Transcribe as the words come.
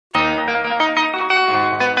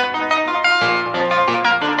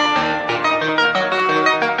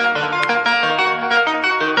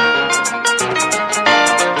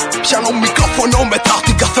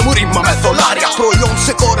κάθε μου ρήμα με δολάρια. Προϊόν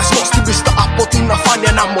σε κορεσμό στην πίστα από την αφάνεια.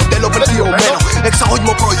 Ένα μοντέλο βελτιωμένο.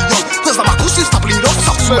 Εξαγωγικό προϊόν. Θες να μ' ακούσεις, θα πληρώσεις.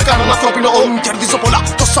 Αυτούς με κάνουν ανθρώπινο όν. Κερδίζω πολλά,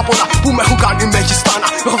 τόσα πολλά που με έχουν κάνει μεγιστάνα.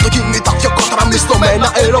 Έχω αυτοκίνητα, δυο κότρα μισθωμένα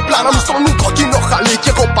αεροπλάνα. Μου στρώνουν κόκκινο χαλί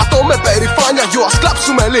και εγώ πατώ με περηφάνεια. Γιο, ας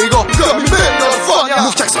κλάψουμε λίγο. Καμημένα φάνια. Μου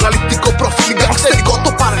φτιάξε αναλυτικό προφίλ, γκαγκστερικό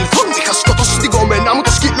το παρελθόν. Είχα σκοτώσει την κομμένα μου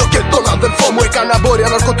το σκύλο και τον αδελφό μου. Έκανα εμπόρια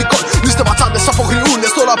ναρκωτικών. Λίστευα τσάντες από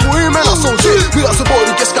γριούλες. Τώρα που είμαι ένα σοζί, μοιράζω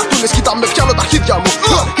εμπόρικες καρτούνες. Κοίτα με πιάνω τα χέρια μου.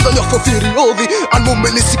 Και το νιώθω θηριώδη. Αν μου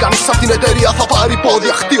μιλήσει κανείς απ' την εταιρεία θα πάρει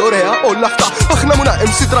πόδια. Αχ, τι ωραία όλα αυτά. Αχ, να μου να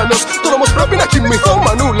MC τρανός. Τώρα όμως πρέπει να κοιμηθώ.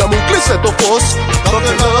 Μανούλα μου, κλείσε το φως. Θα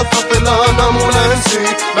ήθελα να μου να MC.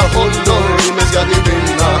 Να χώνω ρήμες για την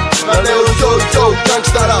πείνα. Να λέω yo yo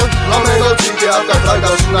gangsta rap. Να μένω και απ' τα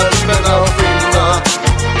φράγκα σου να την περνάω φίνα.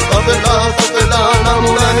 Θα ήθελα να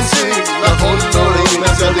μου να MC. Να χώνω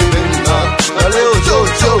ρήμες για την πείνα. Να λέω yo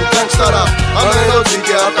yo gangsta rap. Να μένω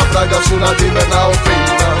και απ' τα φράγκα σου να την περνάω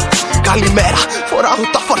φίνα. Καλημέρα, φοράω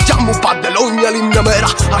τα φαριά μου παντελόνια άλλη μια μέρα.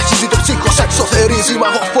 Αρχίζει το ψύχος εξωθερίζει. Μα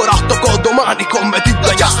εγώ φοράω το κοντομάνικο με την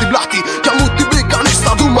πλαγιά στην πλάτη. Κι αν μου την πει κανείς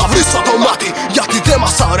θα του μαυρίσω το μάτι. Γιατί δεν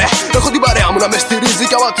μας ωραία, έχω την παρέα μου να με στηρίζει.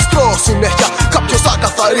 Κι άμα της τρώω συνέχεια κάποιος θα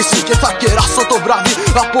καθαρίσει. Και θα κεράσω το βράδυ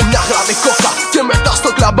από μια γράδι κόκα. Και μετά στο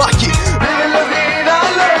κλαμπάκι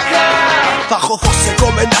θα χωθώ σε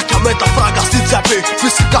κομμενάκια με τα φράγκα στην τσέπη.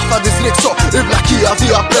 Φυσικά θα τις ρίξω, η βλακεία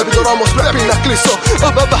διαπρέπει. Τώρα όμως πρέπει να κλείσω. Ο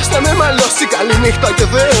μπαμπάς θα με μαλώσει, καλή νύχτα και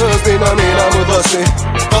Θεός δύναμη να μου δώσει.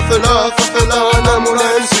 Θα ήθελα να μου να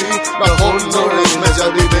MC. Να χώνω ρήμες για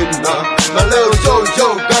την πείνα. Να λέω yo yo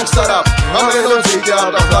gangsta rap. Να μένω και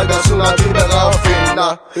απ' τα φράγκα σου να την περνάω φίνα.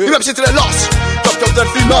 Είμαι ψητρελός, κάποιος δεν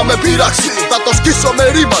έρθει να με πειράξει. Θα το σκίσω με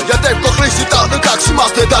ρήμα γιατί έχω χρήσει τα 16.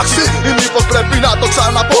 Είμαστε εντάξει ή μήπως πρέπει να το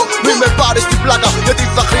ξαναπώ. Μη με πάρεις την πλάκα γιατί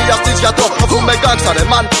θα χρειαστείς γιατρό. Αφού με gangsta ρε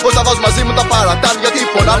man, πως θα δώσει μαζί μου τα παρατάν. Γιατί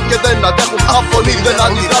πονάν και δεν αντέχουν, αφωνή δεν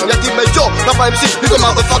αντιδράν. Γιατί με γιο να πάει MC, λίγο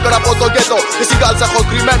motherfucker από το γκέτο. Και στην κάλτσα έχω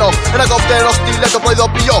κρυμμένο ένα κοφτερό στυλέτο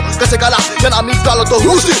προειδοποιώ. Κάτσε καλά για να μην βγάλω το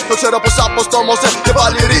γούσι. Το ξέρω πως αποστόμωσε και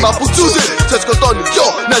πάλι ρήμα που τσούζει. Σε σκοτώνει γιο,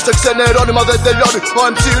 ναι σε ξενερώνει μα δεν τελειώνει. Ο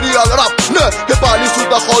MC real rap, ναι και πάλι σου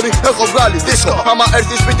τα χώνει. Έχω βγάλει δίσκο, άμα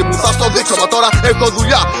έρθει σπίτι μου θα στο δείξω. Μα τώρα έχω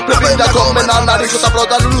δουλειά, πρέπει να κομμένα να ρίξω τα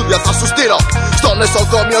πρώτα λουλούδια. Θα σου στείλω στο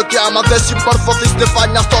νοσοκομείο και άμα δεν συμπορφωθείς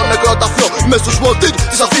στεφάνια στο νεκροταφείο. Είμαι στους μοντίτ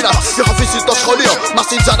της Αθήνας και έχω αφήσει το σχολείο. Μα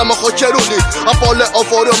στην τσάντα μου έχω χερούλι από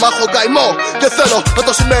λεωφορείο μα έχω καημό. Και θέλω να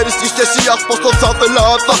το συμμεριστείς κι εσύ. Αχ πως το θα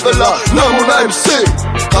ήθελα να μου να MC.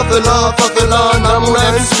 Θα ήθελα να μου να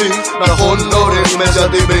MC. Να χώνω ρήμες για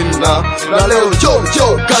την πείνα. Να λέω yo yo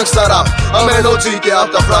gangsta rap. Αμένω και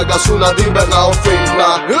απ' τα φράγκα σου να την περνάω φίνα.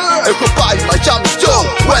 Έχω πάει Miami, yo,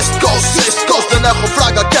 West Coast, East Coast. Δεν έχω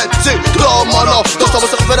φράγκα και έτσι τρώω μόνο. Το στόμα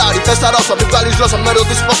έχω Ferrari, θες τα ρώσα. Μην βγάλεις γλώσσα, με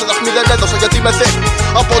ρωτήσεις πόσα δαχμή δεν έδωσα. Γιατί με thick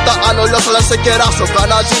από τα άνω λιώσα, αλλά σε κεράσω.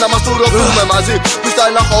 Κανάζι να μας τουρωθούμε μαζί. Πίστα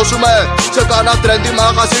να χώσουμε σε κάνα trendy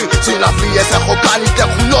μαγαζί. Συναυλίες έχω κάνει και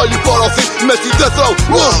έχουν όλοι πορωθεί. Μες στην death row,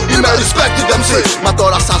 είμαι respected MC. Μα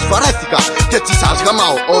τώρα σας βαρέθηκα και έτσι σας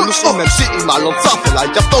γαμάω όλους. Είμαι MC ή μάλλον θα ήθελα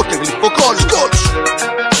γι' αυτό και γλυφω κόλλους.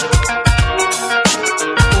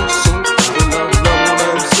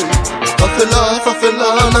 Θα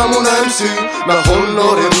ήθελα να μου να MC. Να χώνω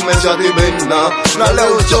ρήμες για την πείνα. Να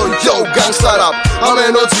λέω yo yo gangsta rap.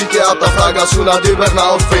 Αμένω και απ' τα φράγκα σου να την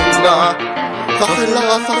περνάω φίνα. Θα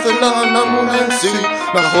ήθελα να μου να MC.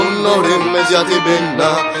 Να χώνω ρήμες για την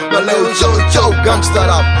πείνα. Να λέω yo yo gangsta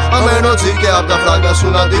rap. Αμένω και απ' τα φράγκα σου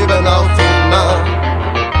να την περνάω φίνα.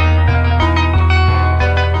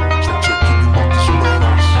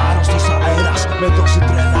 Άρρωστος αέρας με δόση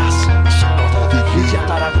τρελάς.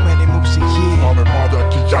 Διαταραγμένη μου ψυχή.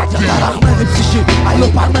 Διαταραγμένη ψυχή,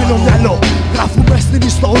 αλλοπαρμένο μυαλό. Γράφουμε στην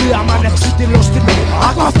ιστορία μ' ανεξίτηλο στιγμό.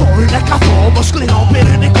 Αγαθό είναι καθό, όμως σκληρό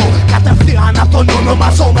πυρηνικό. Κατευθείαν απ' τον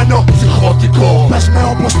ονομαζόμενο ψυχωτικό. Πες με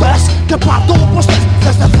όπως θες και πάντο όπως θες.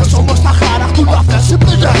 Θες δεν θες όμως τα χαρακτούν αυτές οι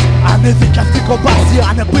πληγές. Ανειδικευτή κομπάση,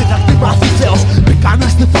 ανεπίδεκτη μαθησέως. Μπήκανε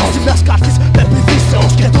στη φάση μιας κάρτης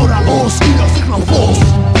πεποιθήσεως. Και τώρα ο σκύλος ίχνοφός.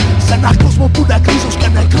 Σε έναν κόσμο που είναι κρίζος και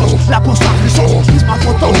νεκρός. Λάμπος αχρυσός, κλείσμα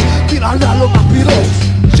φωτός. Πήραν άλλο να πυρός.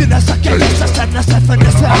 Γίνεσαι και λύσες, ένεσαι,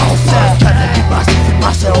 φαίνεσαι άωσε. Και δεν κοιμάσαι,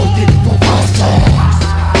 θυμάσαι ότι φοβάσαι.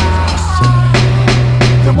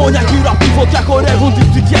 Δαιμόνια γύρω απ' τη φωτιά χορεύουν. Τις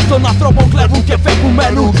ψυχές των ανθρώπων κλέβουν και φεύγουν.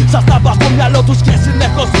 Μένουν σαν στάμπα στο μυαλό τους και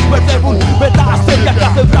συνεχώς τους μπερδεύουν. Με τα αστέρια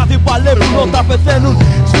κάθε βράδυ παλεύουν όταν πεθαίνουν.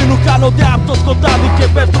 Σβήνουν, χάνονται απ' το σκοτάδι και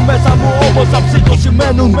πέφτουν μέσα μου όπως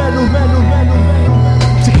αψυχωσημένουν.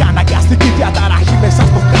 Ψυχαναγκαστική διαταραχή μέσα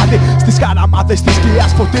στο χάδι. Στις χαραμάδες της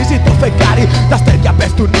σκιάς φωτίζει το φεγγάρι. Τα αστέρια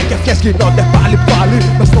πέφτουνε και ευχές γίνονται πάλι.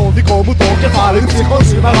 Μες στο δικό μου το κεφάλι,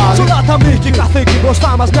 ψυχώση μεγάλη. Σ' όλα τα μήκη καθήκη μπροστά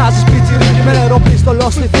μας μοιάζει σπιτσιρίκι. Με αεροπίστολο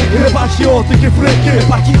στη θήκη, επαρχιώτικη φρίκη.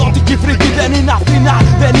 Επαρχιώτικη φρίκη δεν είναι Αθήνα,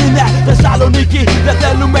 δεν είναι Θεσσαλονίκη. Δεν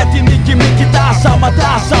θέλουμε την νίκη, μη κοιτάς,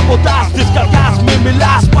 άματας, σαμποτάς της καρδιάς. Μη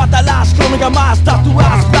μιλάς, παταλάς, χρόνο για μας,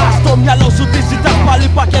 τατουάς. Φτάς στο μυαλό σου τι ζητάς, πάλι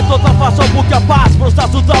πακέτο θα φας όπου κι πας. Μπροστά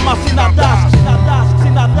σου θα μας συναντάς. Συναντάς,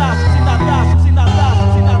 συναντάς, συναντάς, συναντάς,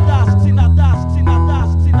 συναντάς, συναντάς, συναντάς,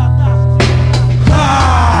 συναντάς.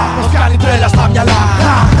 Μας κάνει τρέλα στα μυαλά,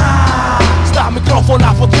 στα μικρόφωνα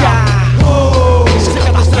φωτιά. Σε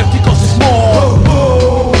καταστρεπτικό σεισμό,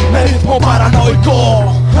 με ρυθμό παρανοϊκό.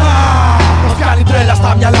 Μας κάνει τρέλα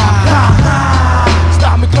στα μυαλά,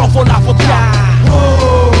 στα μικρόφωνα φωτιά.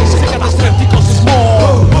 Σε καταστρεπτικό σεισμό,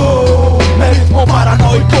 με ρυθμό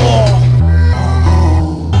παρανοϊκό.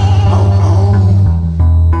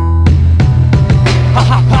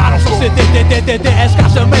 Άρρωστο σε τε,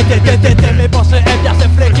 έσκασε με τε, μήπως σε έπιασε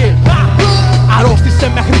φρέκι.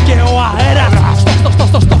 Αρρώστησε μέχρι και ο αέρας.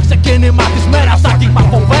 Στο ξεκίνημα της μέρας, άγγιγμα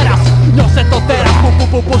φοβέρας. Νιώσε το τέρας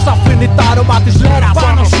που σ' αφήνει τα αρώμα της λέρας.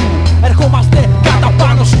 Πάνω σου, ερχόμαστε κατά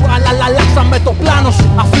πάνω σου, αλλά αλλάξαμε το πλάνο σου.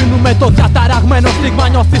 Αφήνουμε το διαταραγμένο στίγμα,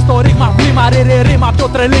 νιώθεις το ρήγμα. Βλήμα, ρήμα, πιο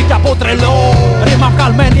τρελή κι από τρελό. Ρήμα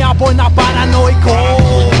βγαλμένη από ένα παρανοϊκό.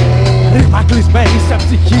 Ρήμα κλεισμένη σε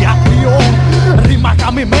ψυχιατρίο. Ρήμα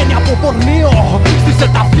καμημένη από πορνείο. Στη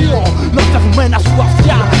σεταφείο, νοστευμένα σου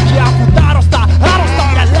αυτιά. Και ακού τα άρρωστα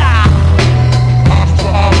μυαλά.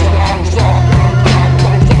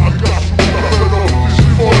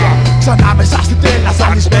 Ξανά μέσα στην τρέλα,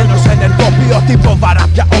 ζαλισμένος ενεργοποιώ την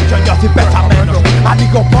βομβαράπια όποιο νιώθει πεθαμένος.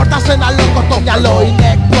 Ανοίγω πόρτα σε ένα λόγο το μυαλό. Είναι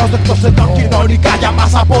εκπρόσδεκτος εδώ κοινωνικά για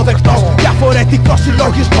μας αποδεκτός. Διαφορετικός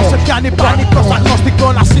συλλογισμός, σε πιάνει πανικός. Αγνωστικό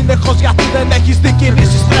να συνεχώς γιατί δεν έχεις δει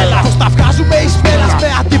κινήσεις τρέλας. Πώς τα βγάζουμε εις μέρας, με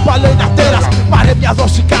αντίπαλο ένα τέρας. Πάρε μια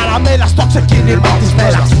δόση καραμέλα στο ξεκίνημα της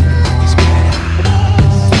μέρας.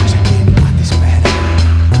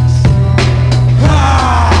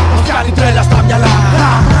 Μας κάνει τρέλα στα μυαλά,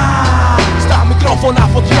 στα μικρόφωνα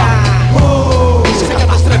φωτιά. Σε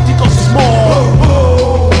καταστρεπτικό σεισμό,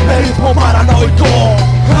 με ρυθμό παρανοϊκό.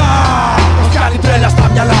 Μας κάνει τρέλα στα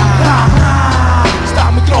μυαλά,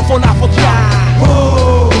 στα μικρόφωνα φωτιά.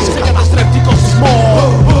 Σε καταστρεπτικό σεισμό,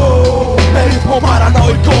 με ρυθμό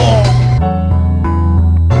παρανοϊκό.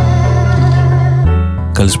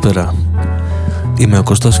 Καλησπέρα. Είμαι ο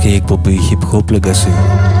Κώστας και η εκπομπή Hip Hop Legacy.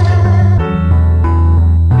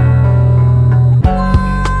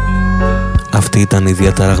 Αυτοί ήταν οι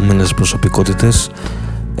διαταραγμένες προσωπικότητες,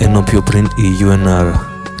 ενώ πιο πριν η UNR.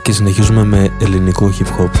 Και συνεχίζουμε με ελληνικό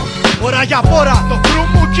hip hop. Ώρα για πόρα, το κρου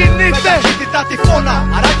μου κινείται. Με ταχύτητα τυφώνα,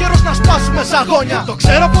 άρα καιρός να σπάσουμε ζαγόνια. Το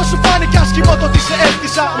ξέρω πως σου φάνηκε άσχημο το ότι σε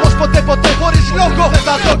έφτιασα. Όμως ποτέ χωρίς λόγο δεν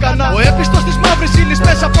θα το έκανα. Ο έπιστος της μαύρης ύλης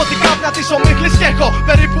μέσα από την κάπνια της ομίχλης. Και έχω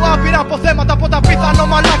περίπου άπειρα αποθέματα από τα πιθανό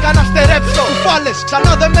μαλάκα να στερέψω. Κουφάλες,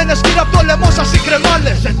 ξανά δεμένες γύρω από το λαιμό σας οι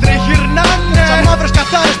κρεμάλες. Σε τριγυρνάνε, σαν μαύρες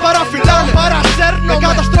κατάρες παραφυλάνε. Παρασέρνομαι, με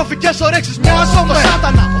καταστροφικές ορέξεις μοιάζομαι. Το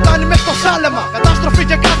σάτανα, όταν είμαι στο σάλεμα. Καταστροφή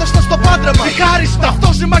και κάθεστο στο πάντρεμα. Διχάριστα,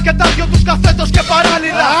 ταυτόσημα και τα δυο τους καθέτος και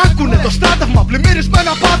παράλληλα. Άκουνε το στάτευμα,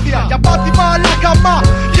 πλημμυρισμένα πάθια. Για πάτημα αλάκαμα,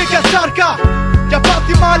 γη και τσάρκα. Για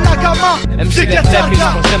πάτημα αλάκαμα, γη και τσάρκα.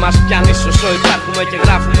 Πως δεν μας πιάνεις όσο υπάρχουμε και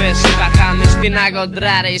γράφουμε. Εσύ θα χάνεις την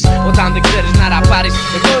αγοντράρεις όταν δεν ξέρεις να ραπάρεις.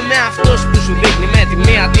 Εγώ είμαι αυτός που σου δείχνει με τη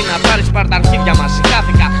μία τι να πάρεις. Πάρ' τα αρχίδια μας,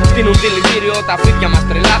 σηκάθηκα. Φτύνουν δηλητήριο τα φίδια μας,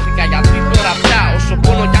 τρελάθηκα. Γιατί τώρα πια όσο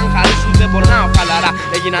πόνο κι αν χαρίσουν δεν πονάω χαλαρά.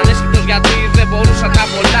 Έγιναν έσχυτος γιατί δεν μπορούσα τα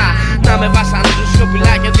πολλά. Να με βασανίζουν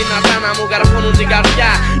σιωπηλά και δυνατά να μου καρφώνουν την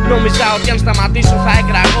καρδιά. Νόμιζα ότι αν σταματήσω θα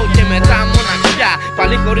εκραγώ και μετά μοναξιά.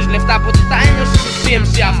 Πάλι χωρίς λεφτά ποτέ τα ένιωσες εσύ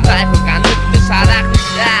MC αυτά. Έχω κάνει ότι δεν σ' αράχνεις.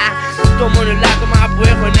 Το μόνο λάκωμα που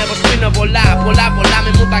έχω είναι πως πίνω πολλά. Πολλά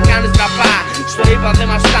μη μου τα κάνεις τραπά. Στο είπα δεν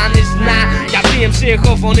μας φτάνεις να. Γιατί MC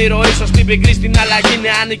έχω φωνή ροή σωστή πικρή στην αλλαγή.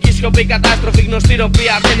 Νεανική σιωπή κατάστροφη γνωστή ροπή.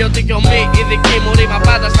 Ατέλειωτη κι ομή. Η δική μου ρήμα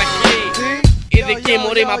πάντα στα χ. Η δική μου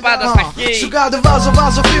ρήμα πάντα στα χ. Σου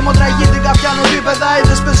κατεβάζω φήμο τραγίτικα. Πιάνω επίπεδα.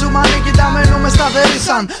 Είδες παίζουμε ανίκητα. Μένουμε σταθεροί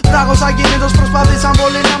σαν πράγος ακίνητος. Προσπαθήσαν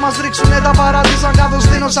πολλοί να μας ρίξουνε τα παράδεισαν. Καθώς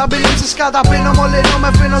δίνω σαν πηλύψεις καταπίνω. Μολύνω με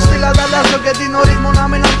φίνω στυλ ανταλλάζω και δίνω ρύθμο να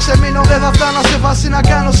μην ξεμείνω. Δεν θα φτάνω σε φάση να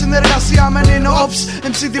κάνω συνεργασία με Νίνο. Ops,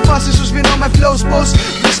 MC τη φάση σου σβήνω με flows πως.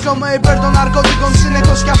 Βρίσκομαι υπέρ των ναρκωτικών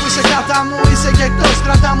συνεχώς. Κι αφού είσαι κατά μου είσαι και εκτός.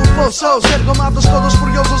 Κρατά μου φως. Έρχομαι απ' το σκότος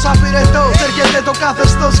φουριόζος απειρετός. Έρχεται το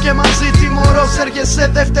καθεστώς και μαζί τιμωρός. Έρχεσαι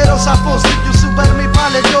δεύτερος αφός. Δίκιο σου παίρνει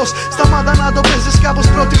παλετός. Σταμάτα να το παίζεις κάπως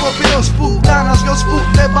πρότυποποιός. Που τάνας γιος που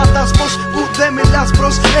δεν πατάς πως. Που δεν μιλάς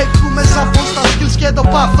προς. Έχουμε σαφώς τα skills και το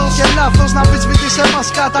πάθος και λάθος να αμφισβητείς εμάς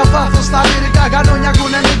κατά βάθος. Τα λυρικά κανόνια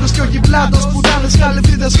ακούνε μήκους και όχι πλάτος. Πουτάνες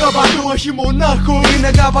καλυπτήτες καπατού, όχι μονάχου.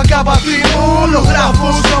 Είναι καπα τύπου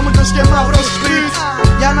ολογράφος, βρώμικος και μαύρος σπιτ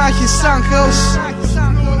για να έχεις άγχος.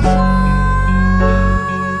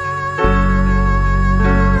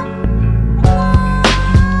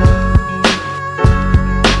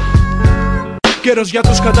 Καιρός για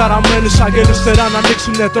τους καταραμένους αγγέλους θερά να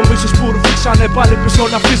ανοίξουνε. Το μίσος που ρουφήξανε πάλι πίσω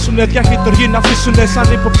να αφήσουνε. Διαχειτουργοί να αφήσουνε σαν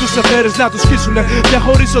ύποπτους εθέρες να τους σκίσουνε.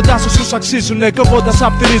 Διαχωρίζοντας όσους αξίζουνε. Κόβοντας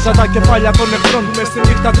απ' τη ρίζα τα κεφάλια των εχθρών που μες στη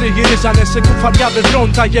νύχτα τριγυρίζανε. Σε κουφαριά δεδρών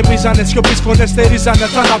τα γεμίζανε. Σιωπής φωνές στερίζανε.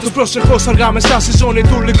 Θάνατος προσεχώς αργά μεσά στη ζώνη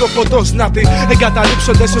του λυκοφωτός. Να τη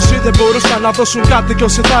εγκαταλείψοντες όσοι δεν μπορούσαν να δώσουν κάτι. Και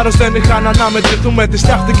όσοι θάρρος δεν είχαν να μετρηθούμε. Τη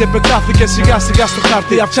στάχτη και επεκτάθηκε σιγά σιγά στο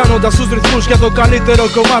χάρτη. Αυξάνοντας τους ρυθμούς για το καλύτερο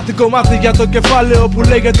κομμάτι. Κομμάτι για το κεφάλι. Που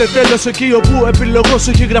λέγεται τέλος εκεί όπου επιλογός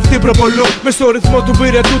έχει γραφτεί προπολού. Μες στο ρυθμό του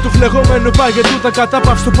πυρετού, του φλεγόμενου παγετού. Τα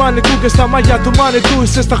κατάπαυση του πανικού και στα μάγια του μάνιτου.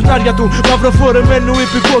 Είσαι στα χνάρια του μαυροφορεμένου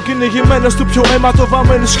υπηκό. Κυνηγημένος του πιο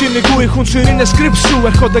αιματοβαμμένου σκηνικού. Ηχούν σιρήνες κρύψου.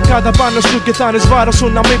 Έρχονται κάτω πάνω σου και θα είναι βάρος σου.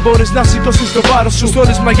 Να μην μπορείς να σηκώσεις το βάρος σου.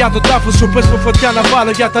 Στόρισμα για το τάφο σου. Πες μου φωτιά να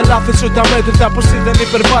βάλω για τα λάθη σου. Τα μέτρητα πως δεν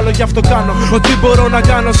υπερβάλλω, γι' αυτό κάνω. Ό,τι μπορώ να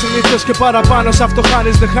κάνω συνήθως και παραπάνω. Σ' αυτό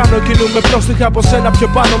χάνεις δεν χάνω. Κινούμε πρόστιχα από σένα πιο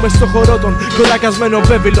πάνω μες στο χορό των κολακασμένων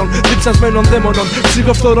βέβηλων, διψασμένων δαίμονων,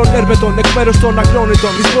 ψυχοφθορών έρπετων, εκ μέρους των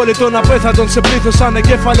ακλόνητων. Εισβόλη των απέθαντων σε πλήθος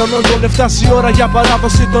ανεκέφαλων όντων. Εφτάσει η ώρα για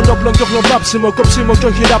παράδοση των όπλων και οχλοπάψιμο. Κόψιμο και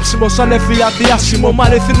όχι ράψιμο, σαν έφυλα διάσημο. Μ'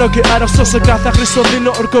 αληθινό και άρρωστο σε κάθε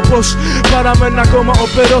χρυσοδίνο ορκοπός. Παραμένει ακόμα ο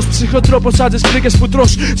περός, ψυχοτρόπος σαν τις πρίκες που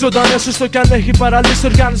τρως. Ζωντανές έστω κι αν έχει παραλύσει ο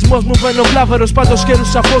οργανισμός μου. Βαίνω βλάβερος πάντως και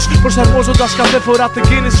σαφώς. Προσαρμόζοντας κάθε φορά την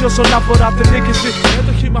κίνηση όσον αφορά την νίκηση.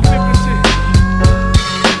 Έτοχη μ' αφύπνιση.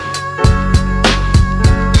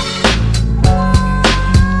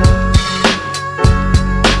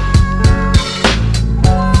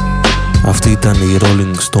 Αυτή ήταν η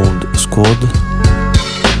Rolling Stone Squad.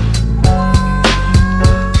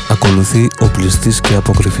 Ακολουθεί ο πληστής και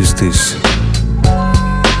αποκρυφιστής.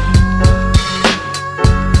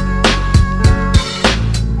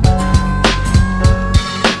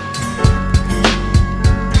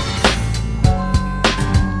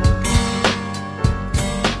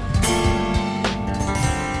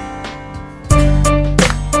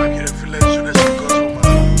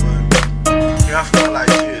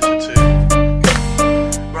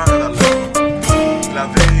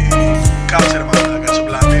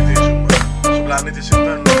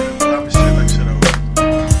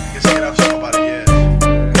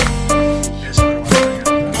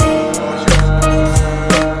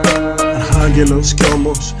 Κι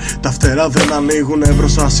όμως τα φτερά δεν ανοίγουνε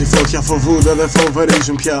μπροστά στη φωτιά. Φοβούνται, δεν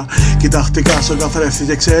φοβερίζουν πια. Κοιταχτικά στον καθρέφτη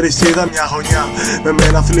και ξέρεις τι είδα? Μια γωνιά με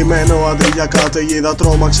μένα θλιμμένο αντί για καταιγίδα.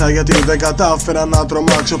 Τρόμαξα γιατί δεν κατάφερα να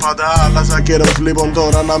τρομάξω. Πάντα άλλαζα καιρός, λοιπόν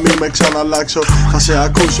τώρα να μην με ξαναλλάξω. Θα σε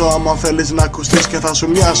ακούσω άμα θέλεις να ακουστείς και θα σου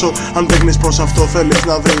μοιάσω. Αν δείχνεις πως αυτό θέλεις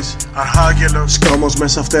να δεις. Αρχάγγελος κι όμως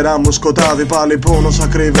μέσα στα φτερά μου σκοτάδι. Πάλι πόνος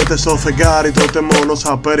ακρύβεται στο φεγγάρι. Τότε μόνος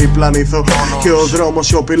θα περιπλανηθώ. Και ο δρόμος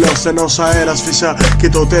σιωπηλός στενός αέρας φυσά. Και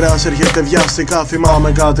το τέρας έρχεται βιαστικά.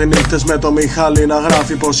 Θυμάμαι κάτι νύχτες με το Μιχάλη να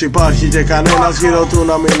γράφει πως υπάρχει και κανένας γύρω του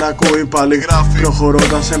να μην ακούει. Πάλι γράφει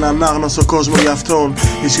προχωρώντας σε έναν άγνωστο κόσμο για αυτόν.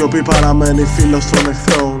 Η σιωπή παραμένει φίλος των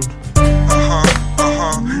εχθρών.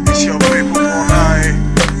 Η σιωπή που πονάει.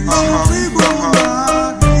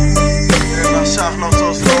 Ένας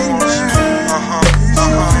άγνωστος δρόμος.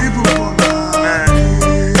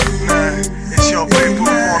 Η σιωπή που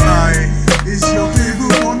πονάει.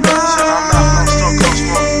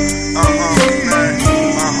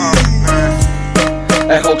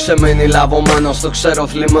 Έχω ξεμείνει λαβωμένος, το ξέρω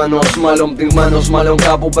θλιμμένος. Μάλλον πνιγμένος, μάλλον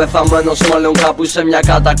κάπου πεθαμένος. Μάλλον κάπου σε μια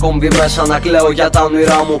κατακόμβη μέσα να κλαίω για τα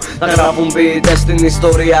όνειρά μου. Να γράφουν ποιητές στην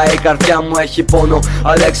ιστορία, η καρδιά μου έχει πόνο.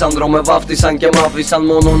 Αλέξανδρο με βάφτισαν και μ' άφησαν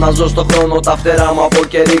μόνο να ζω στο χρόνο. Τα φτερά μου από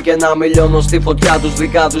καιρή και να μιλιώνω στη φωτιά τους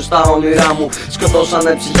δικά τους τα όνειρά μου.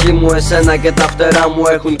 Σκοτώσανε ψυχή μου, εσένα και τα φτερά μου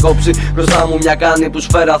έχουν κόψει. Μπροστά μου μια κάνη που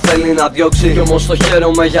σφαίρα θέλει να διώξει. Κι όμως το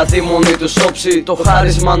χαίρομαι γιατί μόνη του όψη. Το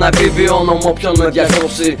χάρισμα να επιβιώνω με όποιον με διακόψει.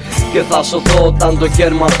 Και θα σωθώ όταν το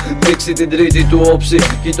κέρμα δείξει την τρίτη του όψη.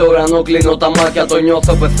 Κι το ουρανό κλείνω τα μάτια, το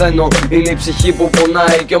νιώθω πεθαίνω. Είναι η ψυχή που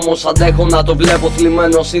πονάει κι όμως αντέχω να το βλέπω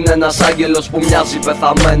θλιμμένος. Είναι ένας άγγελος που μοιάζει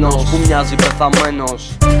πεθαμένος. Που μοιάζει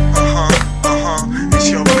πεθαμένος. Η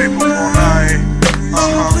σιωπή που πονάει.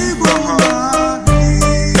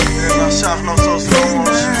 Ένας άγνωστος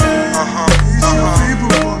δρόμος.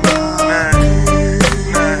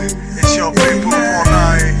 Η σιωπή που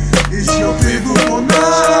πονάει. Η σιωπή που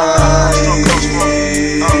πονάει στον κόσμο.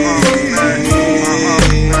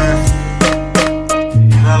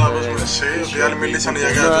 Κατάλαβες με εσύ ότι άλλοι μιλήσανε για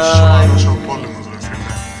σοβαρός ο πόλεμος, ρε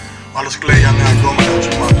φίλε. Ο άλλος κλαίει για νέα γκόμενα, να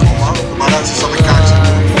ζούμε ακόμα. Το παράτησε στα 16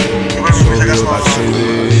 του. Και πρέπει να μην χάσει ταξίδι.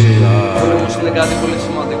 Ο πόλεμος είναι κάτι πολύ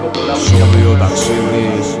σημαντικό. Σοβιό ταξίδι.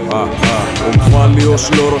 Ομφάλιος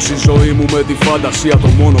λόρος η ζωή μου με τη φαντασία. Το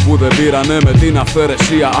μόνο που δεν πήρανε με την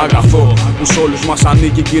αυθαιρεσία. Αγαθό που σ' όλους μας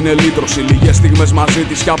ανήκει κι είναι λύτρωση. Λίγες στιγμές μαζί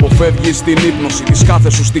της κι αποφεύγεις την ύπνωση της κάθε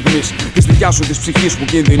σου στιγμής. Της δικιάς σου της ψυχής που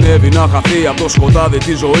κινδυνεύει να χαθεί από το σκοτάδι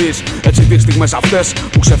της ζωής. Έτσι τις στιγμές αυτές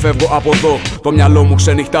που ξεφεύγω από εδώ, το μυαλό μου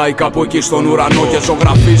ξενυχτάει κάπου εκεί στον ουρανό. Και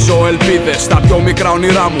ζωγραφίζω ελπίδες στα πιο μικρά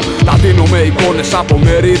όνειρά μου. Τα δίνω με εικόνες από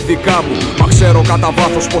μέρη δικά μου. Μα ξέρω κατά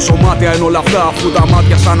βάθος πόσο μάτια είναι όλα αυτά. Αφού τα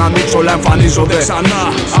μάτια σαν να ανοίξω όλα εμφανίζονται ξανά.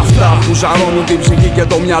 Αυτά που ζαρώνουν την ψυχή και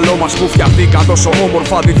το μυαλό μας. Που φτιαχτήκαν τόσο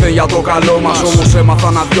όμορφα δίθεν για το καλό μας. Όμως έμαθα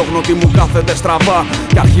να διώχνω τι μου κάθεται στραβά.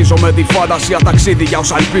 Και αρχίζω με τη φαντασία ταξίδι για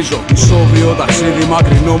όσα ελπίζω. Ισόβιο ταξίδι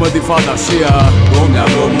μακρινό με τη φαντασία. Το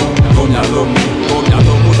μυαλό μου, το μυαλό μου, το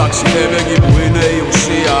μυαλό μου ταξιδεύει εκεί που είναι η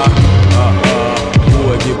ουσία.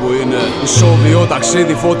 Εκεί που είναι ισόβιο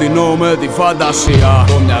ταξίδι φωτεινό με τη φαντασία.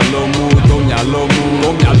 Το μυαλό μου, το μυαλό μου, το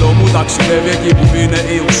μυαλό μου ταξιδεύει εκεί που είναι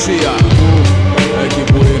η ουσία. Εκεί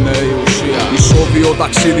που είναι η ουσία. Ισόβιο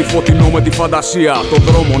ταξίδι φωτεινό με τη φαντασία. Το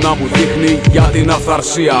δρόμο να μου δείχνει για την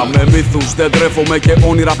αυθαρσία. Με μύθους δεν τρέφομαι και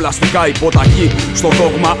όνειρα πλαστικά. Υποταγή στο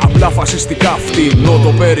δόγμα απλά φασιστικά. Φτηνό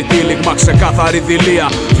το περιτύλιγμα, ξεκάθαρη δειλία.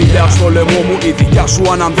 Φιλιά στο λαιμό μου η δικιά σου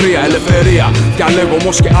ανανδρεία. Ελευθερία διαλέγω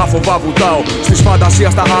όμως και άφοβα βουτάω. Στις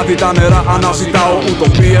φαντασίας τα άδυτα νερά αναζητάω.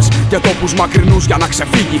 Ουτοπίες και τόπους μακρινούς για να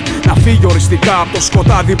ξεφύγει. Να φύγει οριστικά από το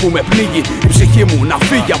σκοτάδι που με πνίγει. Η ψυχή μου να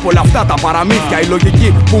φύγει από όλα αυτά τα παραμύθια. Η λογική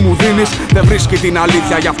που μου δίνεις δεν βρίσκει την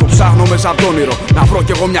αλήθεια. Γι' αυτό ψάχνω μέσα από το όνειρο να βρω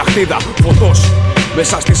κι εγώ μια χτίδα φωτός.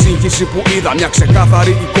 Μέσα στη σύγχυση που είδα, μια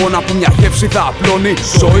ξεκάθαρη εικόνα που μια γεύση θα απλώνει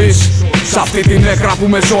ζωής. Σ' αυτή την έκρα που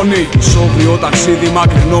με ζώνει. Ισόβιο ταξίδι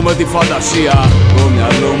μακρινό με τη φαντασία. Το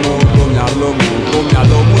μυαλό μου, το μυαλό μου, το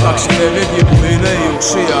μυαλό μου ταξιδεύει εκεί που είναι η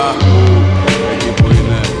ουσία. Εκεί που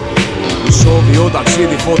είναι. Ισόβιο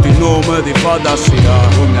ταξίδι φωτεινό με τη φαντασία.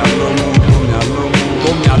 Το μυαλό μου, το μυαλό μου,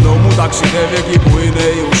 το μυαλό μου ταξιδεύει εκεί που είναι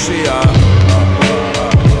η ουσία.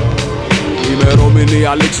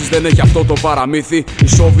 Ημερομηνία λήξης δεν έχει αυτό το παραμύθι.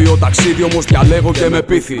 Ισόβιο ταξίδι όμως διαλέγω και με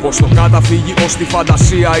πείθει. Πως το καταφύγει ως τη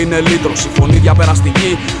φαντασία είναι λύτρωση. Φωνή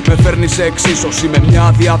διαπεραστική με φέρνει σε εξίσωση. Με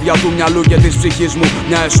μια διάδια του μυαλού και της ψυχής μου.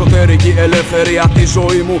 Μια εσωτερική ελευθερία τη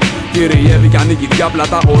ζωή μου. Κυριεύει κι ανοίγει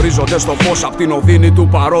διάπλατα ορίζοντες στο φως. Απ' την οδύνη του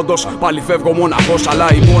παρόντος πάλι φεύγω μοναχός. Αλλά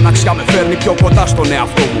η μόναξιά με φέρνει πιο κοντά στον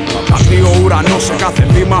εαυτό μου. Αυτή ο ουρανός σε κάθε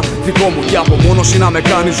βήμα δικό μου. Και απομόνωση να με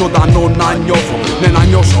κάνει ζωντανό να νιώθω. Ναι, να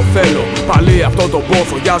νιώσω θέλω πάλι αυτό το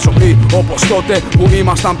πόθο για ζωή. Όπως τότε που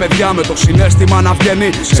ήμασταν παιδιά με το συναίσθημα να βγαίνει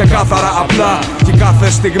ξεκάθαρα απλά. Και κάθε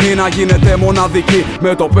στιγμή να γίνεται μοναδική.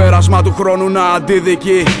 Με το πέρασμα του χρόνου να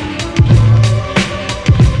αντιδικεί.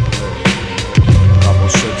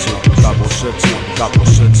 Κάπως έτσι, κάπως έτσι,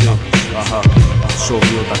 κάπως έτσι. Αχα,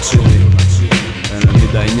 Σόβιο ταξίδι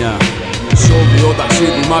 99. Σόβιο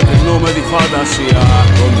ταξίδι μακρινό με τη φαντασία.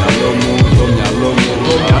 Το μυαλό μου, το μυαλό μου,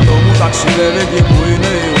 το μυαλό μου ταξιδεύει εκεί που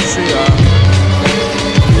είναι η ουσία.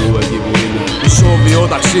 Εκεί που είναι. Σόβιο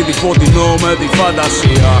ταξίδι φωτεινό με τη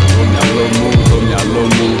φαντασία. Το μυαλό μου, το μυαλό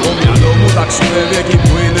μου, το μυαλό μου ταξιδεύει εκεί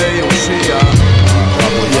που είναι η ουσία.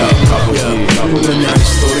 Είναι μια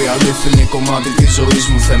ιστορία αλήθινη, κομμάτι της ζωής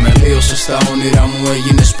μου. Θεμελίωσε στα όνειρά μου,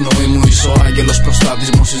 έγινες πνοή μου. Είσαι ο άγγελος προστάτης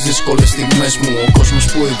μου στις δύσκολες στιγμές μου. Ο κόσμος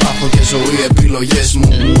που υπάρχω και ζωή, επιλογές μου.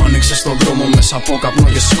 Μου άνοιξες τον δρόμο μέσα από καπνό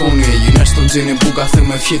και σκόνη. Έγινες το τζίνι που κάθε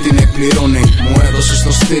με ευχή την εκπληρώνει. Μου έδωσες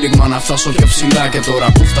το στήριγμα να φτάσω πιο ψηλά. Και τώρα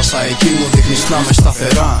που φτάσα εκεί μου δείχνεις να είμαι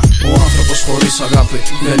σταθερά. Ο άνθρωπος χωρίς αγάπη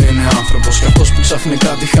δεν είναι άνθρωπος. Και αυτός που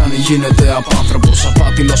ξαφνικά τη χάνει γίνεται απάνθρωπος.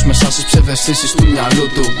 Απάτηλος μέσα στις ψευδαισθήσεις του μυαλού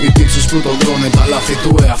του. Οι τύψεις που τον τρώνε τα λάθη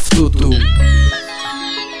του εαυτού του.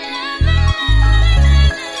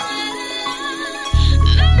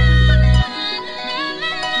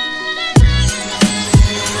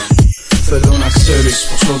 Θέλω να ξέρεις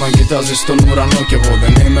πως όταν κοιτάζεις τον ουρανό κι εγώ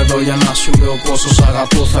δεν είμαι εδώ για να σου λέω πόσο σ'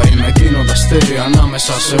 αγαπώ. Θα είμαι εκείνο τα αστέρι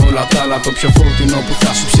ανάμεσα σε όλα τα άλλα, το πιο φωτεινό που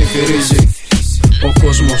θα σου ψιθυρίζει. Ο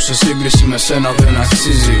κόσμος σε σύγκριση με σένα δεν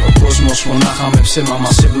αξίζει. Ο κόσμος μονάχα με ψέμα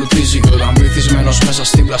μας εμπλουτίζει. Κι όταν βυθισμένος μέσα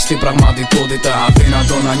στην πλαστή πραγματικότητα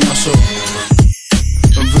αδύνατο να νιώσω.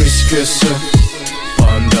 Βρίσκεσαι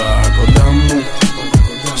πάντα κοντά μου,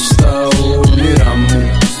 στα όνειρά μου,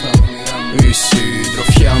 η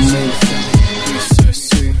συντροφιά μου.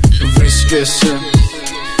 Βρίσκεσαι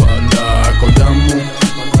πάντα κοντά μου,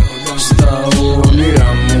 στα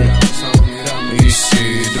όνειρά μου, η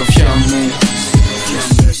συντροφιά μου.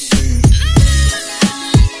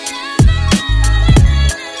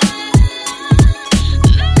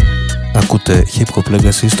 Ακούτε Hip Hop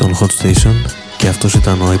Legacy στον Hot Station και αυτός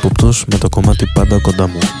ήταν ο ύποπτος με το κομμάτι «Πάντα κοντά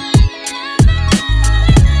μου».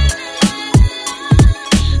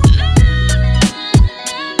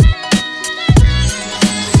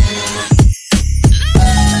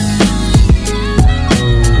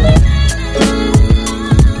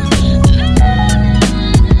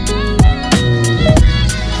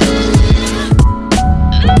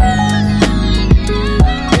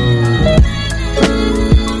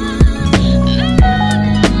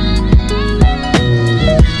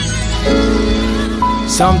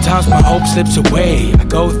 Sometimes my hope slips away. I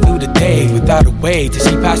go through the day without a way to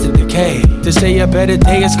see past the decay. To say a better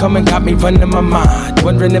day is coming got me running my mind,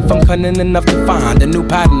 wondering if I'm cunning enough to find a new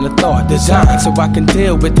pattern of thought design so I can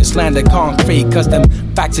deal with this land of concrete. Cause them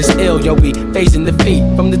facts is ill, yo, we facing defeat.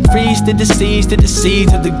 From the trees to the seas to the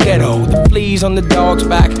seeds of the ghetto. The fleas on the dog's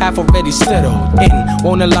back half already settled in.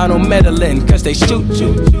 Won't allow no meddling cause they shoot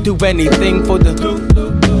you. Do anything for the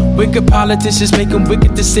wicked politicians making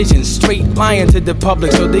wicked decisions, straight lying to the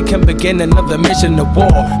public so they can begin another mission of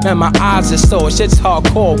war. Man, my eyes are sore, shit's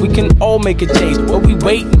hardcore. We can all make a change, what we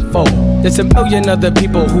waiting for? There's a million other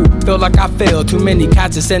people who feel like I fail. Too many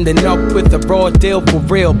cats are ending up with a raw deal for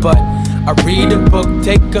real. But I read a book,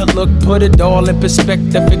 take a look, put it all in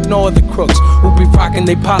perspective. Ignore the crooks who be rocking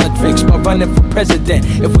their politics while running for president.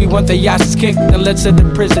 If we want the asses kicked, then let's set the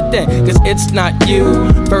president. Cause it's not you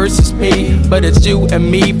versus me, but it's you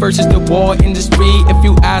and me versus the war industry. If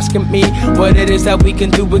you asking me what it is that we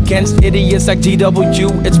can do against idiots like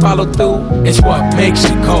GW, it's follow through. It's what makes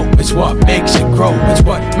you go, it's what makes you grow. It's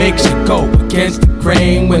what makes you go against the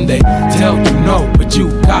grain when they tell you no. But you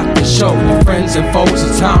got to show your friends and foes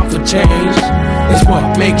it's time for change. It's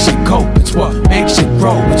what makes you cope, it's what makes you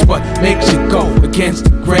grow. It's what makes you go against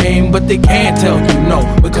the grain. But they can't tell you no,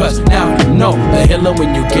 because now you know the hiller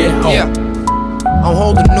when you get home. Yeah. I'm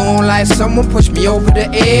holding on like someone pushed me over the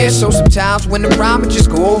edge. So sometimes when the rhyme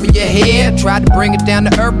just go over your head, tried to bring it down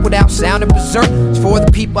to earth without sounding berserk. It's for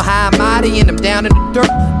the people high and mighty and I'm down in the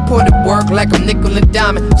dirt. Put it work like I'm nickel and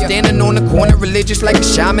diamond. Standing on the corner religious like a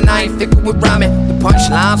shaman. I ain't fickle with rhyming. The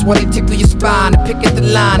punchlines while they tickle your spine and pick at the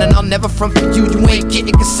line. And I'll never front for you, you ain't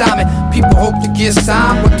getting consignment. People hope to get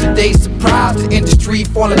signed, but today's surprise, the industry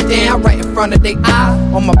falling down right in front of their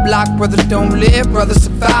eyes. On my block, brothers don't live, brothers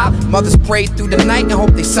survive. Mothers pray through the night and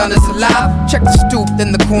hope their son is alive. Check the stoop,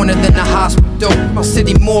 then the corner, then the hospital. My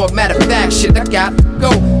city more, matter of fact, shit, I got to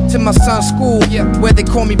go to my son's school, where they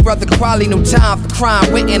call me Brother Quali. No time for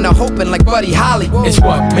crime, waiting or hoping like Buddy Holly. It's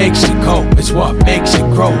what makes you cope, it's what makes you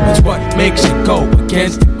grow. It's what makes you go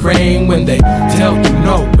against the grain when they tell you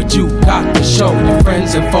no. But you got to show your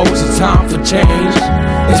friends and foes it's time for change.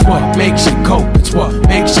 It's what makes you cope, it's what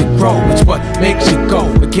makes you grow. It's what makes you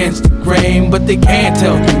go against the grain. But they can't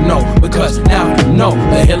tell you no, because now you know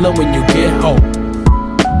the hiller when you get home.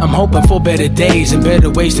 I'm hoping for better days and better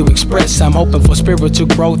ways to express. I'm hoping for spiritual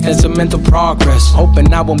growth and some mental progress.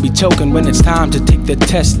 Hoping I won't be choking when it's time to take the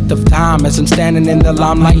test of time as I'm standing in the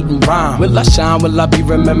limelight and rhyme. Will I shine? Will I be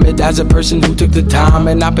remembered as a person who took the time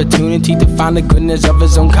and opportunity to find the goodness of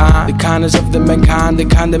his own kind? The kindness of the mankind, the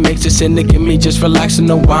kind that makes a cynic in me just relax and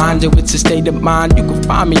unwind. It's a state of mind you can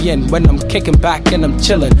find me in when I'm kicking back and I'm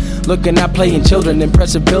chilling, looking at playing children in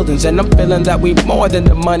impressive buildings. And I'm feeling that we more than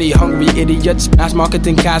the money hungry idiots. Mass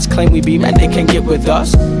marketing claim we be, man, they can't get with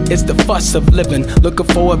us. It's the fuss of living, looking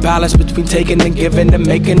for a balance between taking and giving and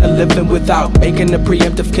making a living without making a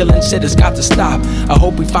preemptive killing. Shit has got to stop. I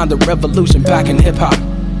hope we find the revolution back in hip hop,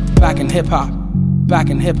 back in hip hop, back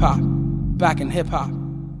in hip hop, back in hip hop,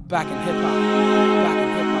 back in hip hop, back in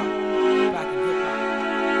hip hop, back in hip hop.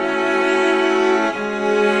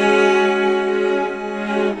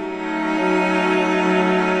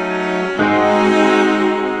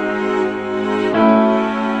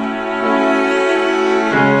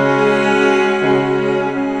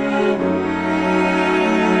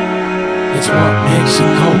 It's what makes you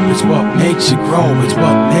cope, it's what makes you grow. It's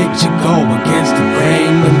what makes you go against the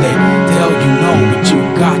grain when they tell you no. But you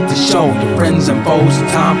got to show your friends and foes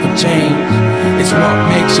it's time for change. It's what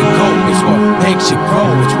makes you cope, it's what makes you grow.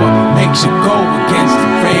 It's what makes you go against the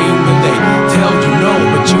grain when they tell you no.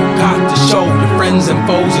 But you got to show your friends and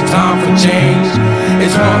foes it's time for change.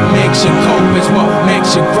 It's what makes you cope, it's what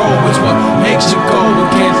makes you grow. It's what makes you go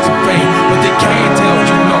against the grain. But they can't tell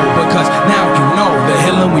you no, because now you know the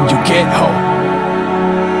hiller when you get home.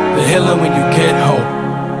 The hiller when you get home.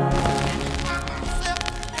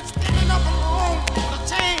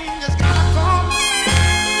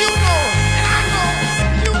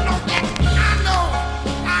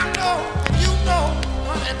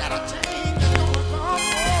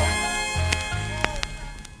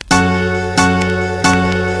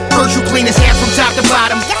 Clean his hands from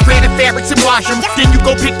carrots and wash them. Then you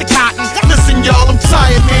go pick the cotton. Listen, y'all, I'm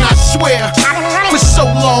tired, man, I swear. For so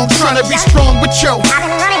long, trying to be strong, but yo,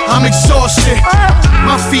 I'm exhausted.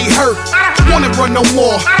 My feet hurt. Wanna run no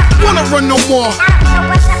more. Wanna run no more.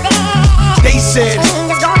 They said,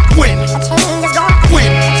 when?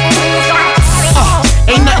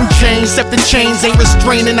 Ain't nothing changed except the chains ain't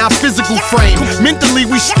restraining our physical frame. Mentally,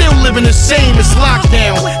 we still living the same. It's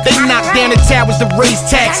lockdown. They knock down the towers to raise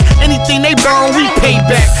tax. Anything they borrow, we pay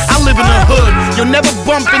back. I live in the hood. You'll never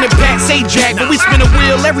bump in the back, say Jack, but we spin a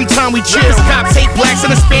wheel every time we chill. Cops hate blacks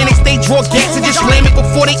and Hispanics. They draw gas and just slam it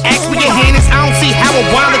before they ask where your hand is. I don't see how a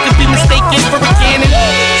wallet could be mistaken for a cannon.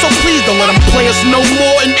 So please don't let them play us no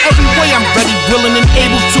more. In every way, I'm ready, willing, and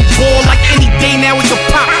able to war. Like any day now we can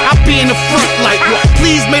pop. I'll be in the front like what?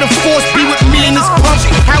 Please may the force be with me in this punch.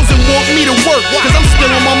 Housing want me to work, cause I'm still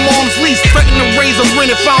on my mom's lease. Threatening to raise a rent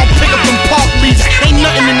if I don't pick up them park leaves. Ain't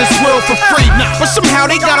nothing in this world for free, but somehow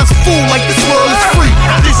they got us fooled like this world is free.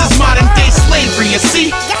 This is modern day slavery, you see?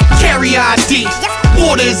 Carry ID,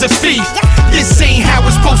 water is a fee. This ain't how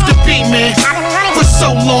it's supposed to be, man. For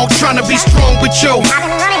so long trying to be strong, but yo,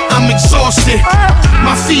 I'm exhausted.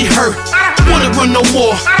 My feet hurt. Wanna run no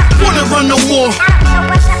more. Wanna run no more.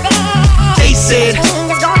 They said,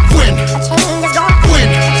 when?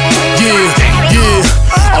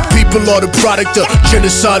 Our people are the product of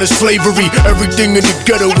genocide and slavery. Everything in the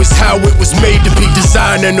ghetto is how it was made to be.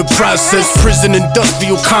 Designed in the process, prison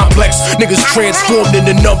industrial complex. Niggas transformed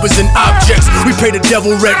into numbers and objects. We pay the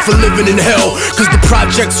devil rent for living in hell, cause the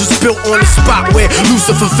projects was built on the spot where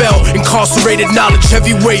Lucifer fell. Incarcerated knowledge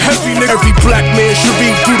heavyweight. Every black man should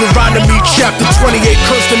read Deuteronomy chapter 28.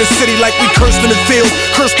 Cursed in the city like we cursed in the field.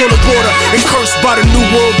 Cursed on the border and cursed by the new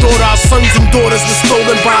world order. Our sons and daughters were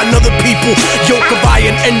stolen by another people. Yoke of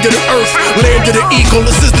iron, end of the earth, land of the eagle.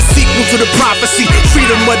 This is the sequel to the prophecy.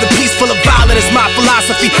 Freedom, whether peaceful or violent, is my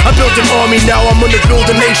philosophy. I built an army, now I'm gonna build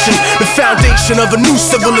a nation. The foundation of a new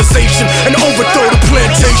civilization, and overthrow the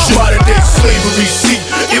plantation. Modern day slavery, see,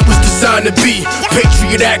 it was designed to be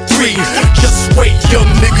Patriot Act 3. Just wait, young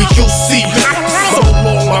nigga, you'll see. So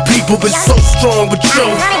long, my people been so strong, but yo,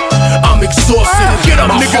 I'm exhausted. Get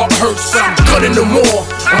up, my nigga. Heart hurts, I'm cutting no more.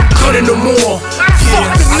 I'm cutting no more.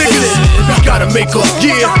 Fuck the niggas. We gotta make up,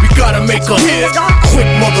 yeah. We gotta make up, yeah. Quick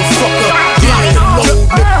motherfucker,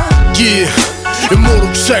 yeah.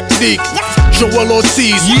 Immortal technique. Joel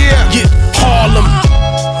Ortiz, yeah. Harlem,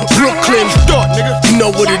 Brooklyn, you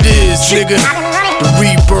know what it is, nigga. The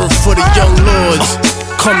rebirth for the young lords.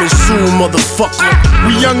 Coming soon, motherfucker.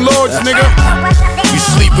 We young lords, nigga. You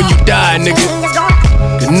sleep when you die, nigga.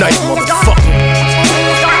 Good night, motherfucker.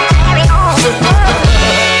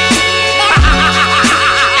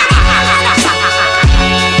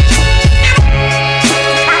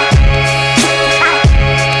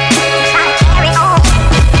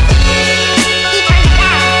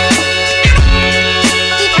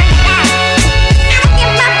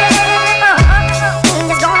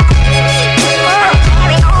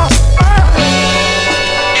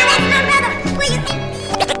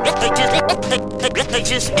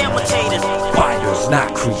 Biters,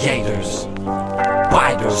 not creators.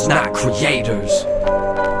 Biters, not creators.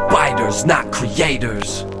 Biters, not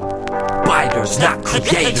creators. Biters, not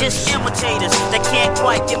creators. They're just imitators. They can't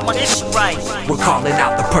quite get my issue right. We're calling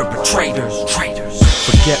out the perpetrators. Traitors.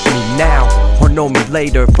 Forget me now or know me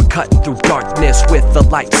later for cutting through darkness with a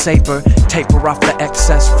lightsaber. Taper off the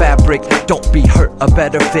excess fabric. Don't be hurt, a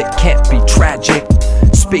better fit can't be tragic.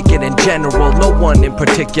 Speaking in general, no one in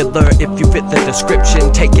particular. If you fit the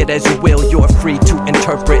description, take it as you will. You're free to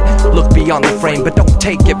interpret. Look beyond the frame, but don't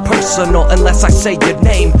take it personal unless I say your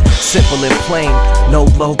name. Simple and plain, no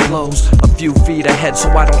low blows. A few feet ahead so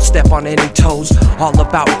I don't step on any toes. All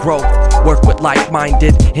about growth, work with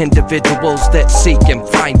like-minded individuals that seek and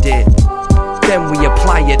find it. Then we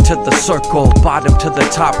apply it to the circle, bottom to the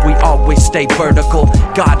top, we always stay vertical.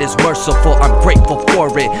 God is merciful, I'm grateful for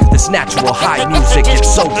it. This natural high music is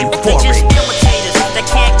so euphoric. They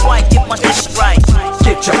can't quite get my dish right.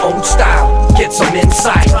 Get your own style, get some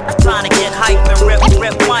insight. Trying to get hype and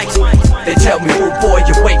rip mics. They tell me, rude boy,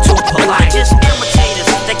 you're way too polite. Just imitators,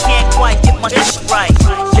 they can't quite get my dish right.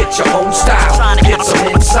 Get your own style, get some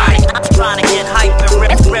insight. Trying to get hype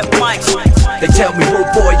and rip mics. They tell me, rude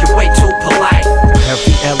boy, you're way too polite.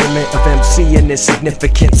 Every element of MCing is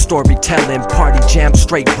significant storytelling. Party jam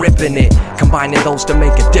straight ripping it. Combining those to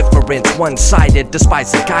make a difference. One-sided,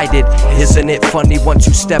 despise the guided. Isn't it funny once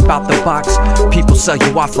you step out the box? People sell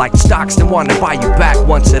you off like stocks, then wanna buy you back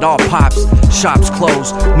once it all pops. Shops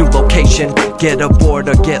close, new location. Get aboard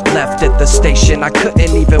or get left at the station. I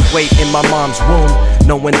couldn't even wait in my mom's womb,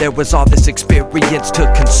 knowing there was all this experience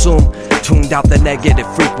to consume. Tuned out the negative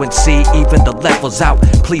frequency, even the levels out,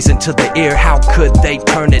 pleasing to the ear. How could they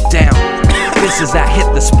turn it down? This is that hit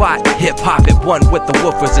the spot. Hip-hop at one with the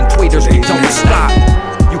woofers and tweeters, we don't stop.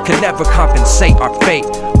 You can never compensate our fate,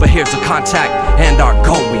 but here's a contact and our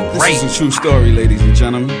going rate. This is a true story, ladies and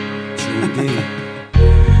gentlemen. True indeed.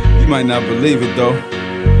 You might not believe it though,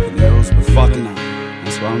 but fucking not.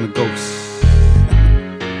 That's why I'm the ghost.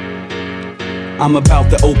 I'm about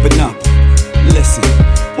to open up. Listen,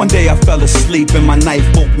 one day I fell asleep and my knife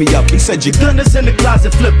woke me up. He said, your gun is in the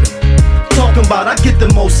closet flipping. Talking about I get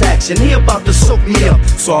the most action, he about to soak me up.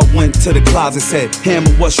 So I went to the closet, said, Hammer,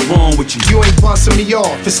 what's wrong with you? You ain't busting me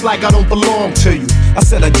off, it's like I don't belong to you. I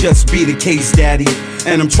said I just beat a case, daddy,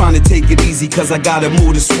 and I'm trying to take it easy cause I gotta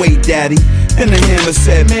move this weight, daddy. Then the Hammer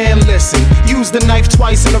said, man, listen, use the knife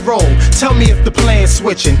twice in a row. Tell me if the plan's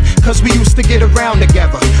switching, cause we used to get around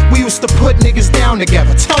together. We used to put niggas down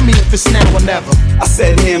together. Tell me if it's now or never. I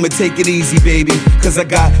said, Hammer, take it easy, baby, cause I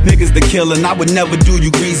got niggas to kill and I would never do you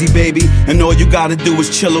greasy, baby. And all you gotta do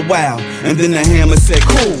is chill a while. And then the Hammer said,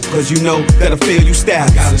 cool, cause you know that I feel you style.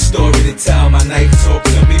 I got a story to tell, my knife talk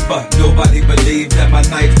to me, but nobody believed that my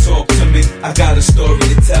knife talk to me. I got a story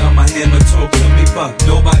to tell, my Hammer talk to me, but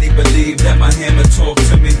nobody believed that my Hammer talk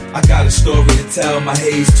to me. I got a story to tell, my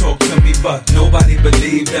haze talk to me, but nobody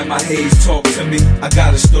believed that my haze talk to me. I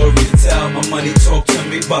got a story to tell, my money talk to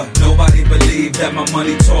me, but nobody believed that my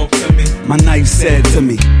money talk to me. My knife said to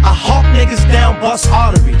me, I hawk niggas down, bust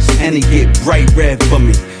arteries, and he get bright red for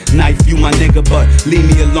me. Knife you my nigga, but leave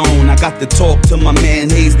me alone. I got to talk to my man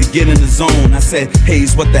Hayes to get in the zone. I said,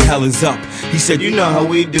 Hayes, what the hell is up? He said, you know how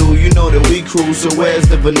we do, you know that we cruise, so where's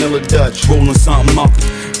the vanilla Dutch? Rolling something up,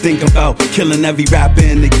 thinking about killing every rapper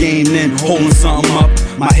in the game, then holding something up.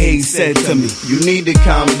 My Hayes said to me, you need to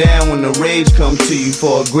calm down when the rage come to you.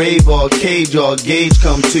 For a grave or a cage or a gauge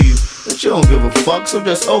come to you. But you don't give a fuck, so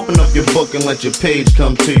just open up your book and let your page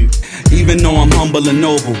come to you. Even though I'm humble and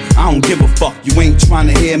noble, I don't give a fuck. You ain't trying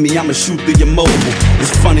to hear me, I'ma shoot through your mobile. It's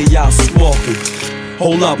funny y'all squawking.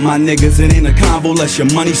 Hold up, my niggas, it ain't a convo unless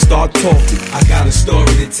your money start talking. I got a story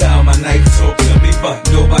to tell, my knife talk to me, but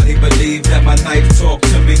nobody believed that my knife talk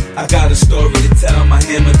to me. I got a story to tell, my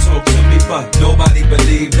Hammer talk to me, but nobody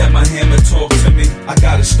believed that my Hammer talk to me. I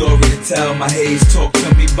got a story to tell, my haze talk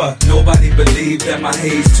to me, but nobody believed that my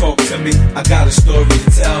haze talk to me. I got a story to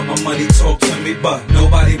tell, my money talk to me, but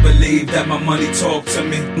nobody believed that my money talk to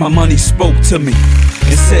me. My money spoke to me.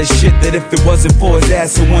 It said shit that if it wasn't for his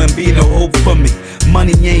ass, it wouldn't be no hope for me.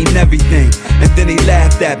 Money ain't everything. And then he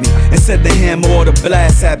laughed at me and said the Hammer ought to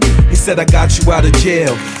blast at me. He said I got you out of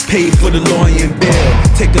jail, paid for the lawyer and bail.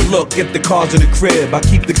 Take a look at the cars in the crib, I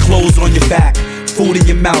keep the clothes on your back, food in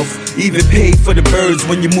your mouth, even paid for the birds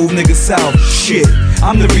when you move niggas south. Shit,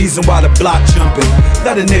 I'm the reason why the block jumping.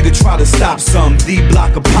 Let a nigga try to stop some,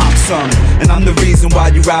 D-block or pop some. And I'm the reason why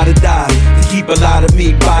you ride or die, to keep a lot of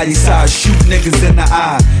me by your side, shoot niggas in the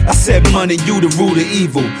eye. I said money, you the root of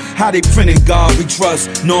evil. How they printed God we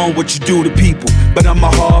trust, knowing what you do to people. But I'm a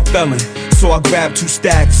hard felon, so I grabbed 2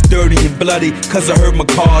 stacks, dirty and bloody, cause I heard my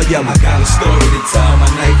car yelling. I got a story to tell, my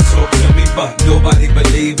knife talk to me, but nobody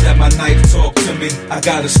believed that my knife talk to me. I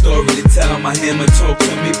got a story to tell, my Hammer talk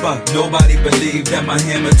to me, but nobody believed that my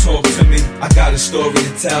Hammer talk to me. I got a story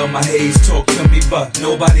to tell, my haze talk to me, but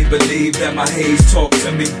nobody believed that my haze talk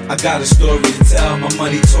to me. I got a story to tell, my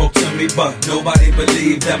money talk to me, but nobody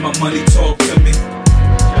believed that my money talk to me.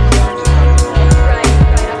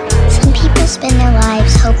 Some people spend their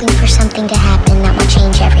lives hoping for something to happen that will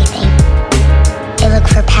change everything. They look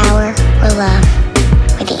for power or love,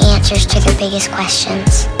 or the answers to their biggest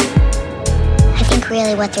questions. I think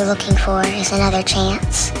really what they're looking for is another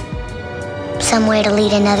chance. Some way to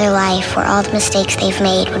lead another life where all the mistakes they've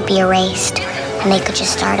made would be erased and they could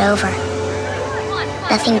just start over.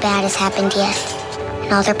 Nothing bad has happened yet,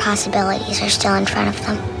 and all their possibilities are still in front of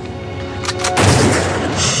them.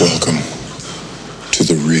 Welcome to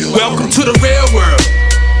the real world. Welcome to the real world,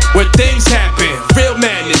 where things happen. Real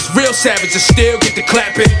madness, real savages still get to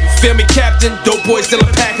clapping. Feel me, Captain? Dope boys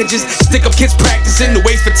selling packages. Stick up kids practicing the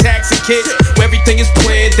ways for taxing kids. Where everything is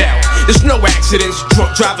planned out. There's no accidents.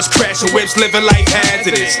 Drunk drivers crashing whips, living life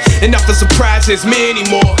hazardous. Enough of surprises, me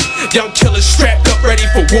anymore. Young killers strapped up, ready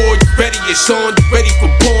for war. You ready? It's on. You ready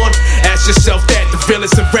for born? Ask yourself that. The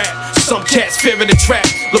villains in rap. some cats fearing the trap.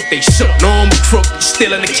 Look, they shook, no I'm a crook,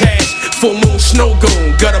 stealing the cash. Full moon snow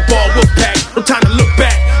goon, got a ball wolf pack. No time to look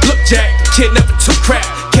back, look Jack, the kid never took crap.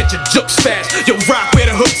 Catch your jokes fast, yo rock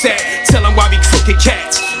where the hook's at. Tell him why we crooked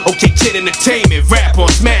cats. Okay, kid entertainment, rap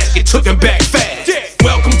on smash, get took him back fast.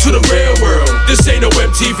 Welcome to the real world, this ain't no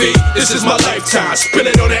MTV. This is my lifetime, spill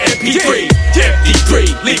it on the MP3.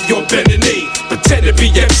 MP3, leave your bended knee. Pretend to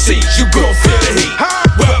be MCs, you gon' feel the heat.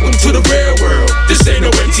 Welcome to the real world, this ain't no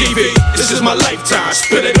MTV. This is my lifetime,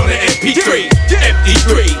 spill it on the MP3.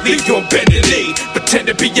 MP3, leave your bended knee. Pretend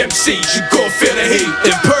to be MCs, you gon' feel the heat.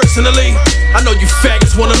 And personally, I know you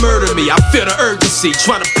faggots wanna murder me. I feel the urgency,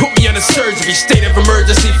 trying to put me in a surgery. State of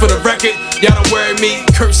emergency for the record. Y'all don't worry me,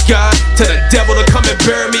 curse God, tell the devil to come and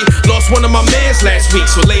bury me. Lost one of my mans last week,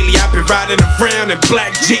 so lately I've been riding around in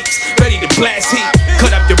black Jeeps, ready to blast heat.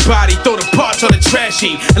 Cut up your body, throw the parts on the trash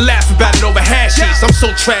heap, and laugh about it over hash heaps. I'm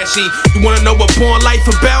so trashy. You wanna know what born life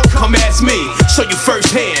about? Come ask me, show you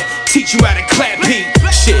firsthand, teach you how to clap heat.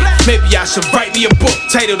 Shit, maybe I should write me a book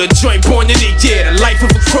titled The Joint Born Unique. Yeah, the life of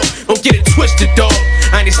a crook. Don't get it twisted, dog.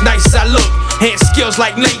 I ain't as nice as I look. Hand skills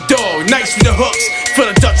like Nate Dogg, nice with the hooks. Fill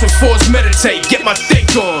the Dutch with fours, meditate, get my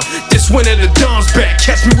think on. This winter the dawn's back,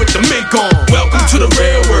 catch me with the mink on. Welcome to the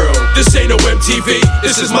real world, this ain't no MTV.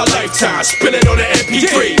 This is my lifetime, spin it on the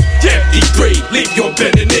MP3. MP3, leave your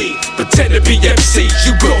bended knee. Pretend to be MCs,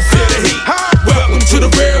 you gon' feel the heat. Welcome to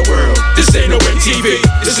the real world, this ain't no MTV.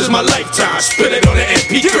 This is my lifetime, spin it on the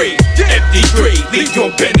MP3. MP3, leave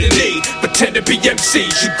your bended knee. Pretend to be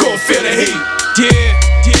MCs, you gon' feel the heat. Yeah.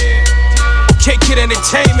 Okay, Kid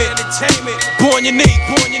Entertainment, Born Unique,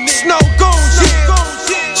 Snow Goons,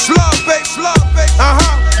 yeah. Slug, baby,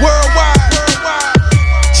 worldwide,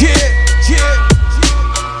 yeah.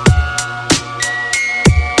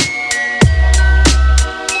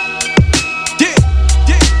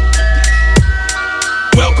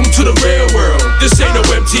 Welcome to the real world, this ain't no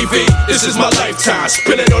MTV. This is my lifetime,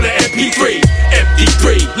 spin it on the MP3.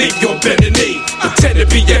 MP3, leave your bended knee. Pretend to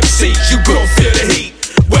be MCs, you gon' feel the heat.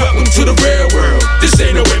 Welcome to the real world, this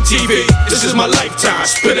ain't no MTV. This is my lifetime,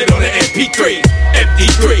 spin it on the MP3.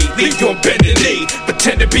 MP3, leave your bended knee.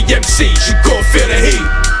 Pretend to be MCs, you gon' feel the heat.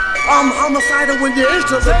 I'm homicidal when you're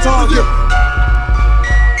into the target.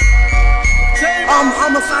 I'm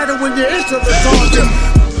homicidal when you're into the target.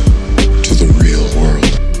 To the real world.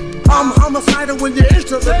 I'm homicidal when you're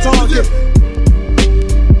into the target.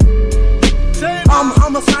 I'm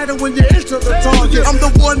homicidal when you're into the target. I'm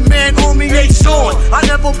the one man army, ain't showing. I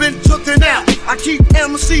never been tooken out. I keep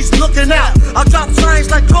MCs looking out. I drop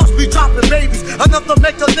signs like Crosby dropping babies. Enough to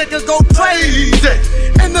make a nigga go crazy.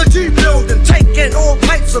 In the G building, taking all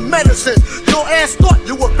types of medicines. Your ass thought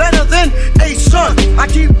you were better than a son. I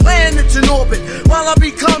keep planets in orbit while I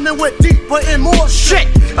be coming with deeper and more shit.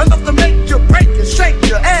 Enough to make you break and shake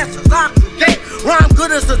your asses. Oxygate, rhyme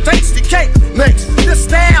good as a tasty cake mix. This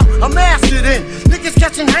style I'm mastered in. Niggas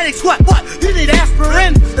catching headaches, what? You need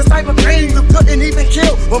aspirin? This type of pain you couldn't even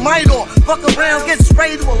kill with might or fuck around, get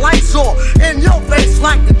sprayed with lights on in your face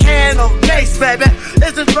like a can of mace, baby.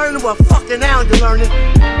 Isn't burning what fucking now you're learning.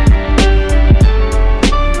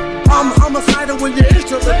 I'm homicidal when you're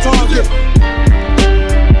into the target.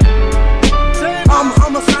 I'm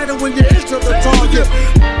homicidal when you're into the target.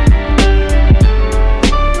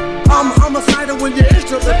 I'm homicidal when you're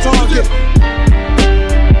into the target.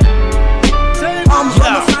 I'm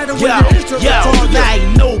homicidal when you're into the target. Now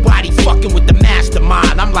ain't nobody fucking with the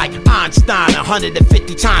mastermind. I'm like Einstein,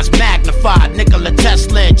 150 times magnified. Nikola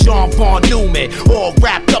Tesla and John Von Neumann, all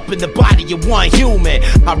wrapped up in the body of one human.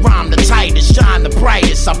 I rhyme the tightest, shine the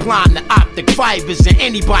brightest. I blind the optic fibers in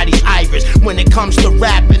anybody's iris. When it comes to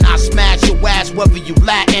rapping, I smash your ass, whether you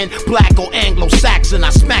Latin, black or Anglo-Saxon. I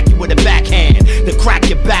smack you with a backhand, then crack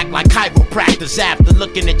your back like chiropractors after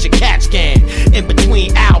looking at your CAT scan. In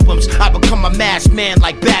between albums, I become a masked man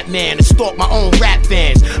like Batman and stalk my own rap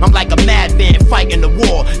fans. I'm like a madman fighting the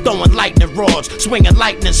war, throwing lightning rods, swinging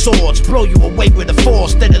lightning swords, blow you away with a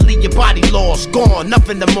force that'll leave your body lost, gone,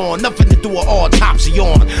 nothing to more, nothing to do with autopsy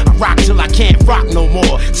on. I rock till I can't rock no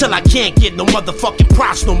more, till I can't get no motherfucking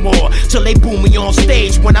props no more, till they boo me on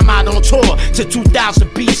stage when I'm out on tour. To 2000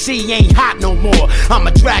 BC ain't hot no more. I'm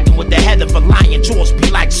a dragon with the head of a lion, jaws be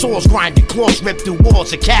like swords grinding, claws ripped through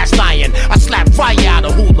walls of cast iron. I slap fire out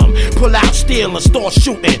of hoodlum, pull out steel and start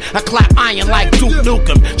shooting. I clap iron like Duke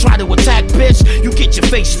Nukem. Try to attack, bitch, you get your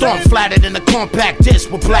face stomped, flattered in a compact disc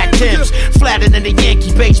with black tips, flattered in a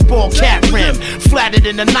Yankee baseball cap rim, flattered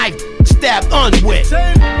in a knife, stabbed unwit.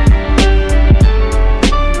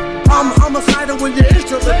 I'm homicidal when you're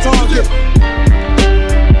into the target.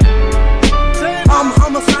 I'm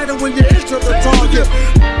homicidal when you're into the target.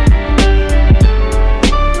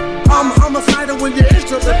 I'm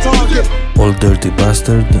Old Dirty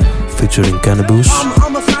Bastard featuring Cannabis,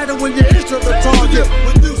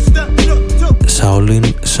 Shaolin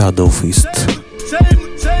Shadow Fist.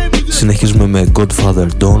 Συνεχίζουμε με Godfather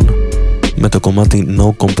Don με το κομμάτι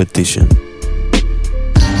No Competition.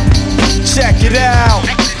 Check it out.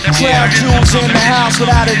 Crown jewels in the house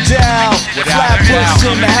without a doubt. Flatbush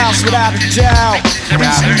in the house without a doubt.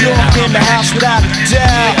 East New York in the house without a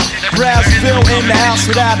doubt. Brownsville in the house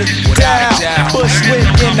without a doubt. Bushwick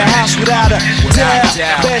in the house without a doubt.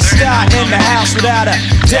 Bed-Stuy in the house without a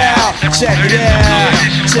doubt. Check it out.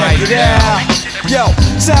 Check it out. Yo,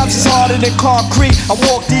 times is harder than concrete. I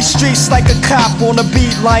walk these streets like a cop on a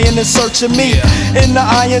beat, lying in search of me. In the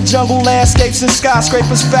iron jungle landscapes and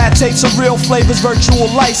skyscrapers, fat tapes of real flavors, virtual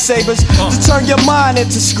lifesavers to turn your mind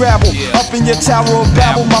into Scrabble. Up in your tower of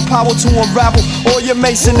Babel, my power to unravel all your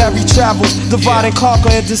masonry travels. Divide and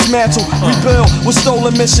conquer and dismantle, rebuild with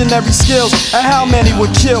stolen missionary skills. And how many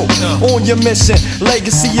were killed on your mission?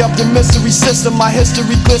 Legacy of the mystery system, my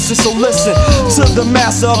history glistens. So listen to the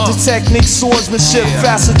master of the technique, swordsmanship.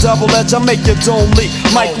 Faster double edge, I make your dome leak.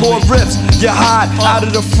 Mike Lord rips, you hide out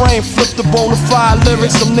of the frame. Flip the bona fide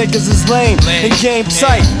lyrics, some niggas is lame and game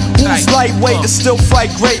tight. Who's lightweight and still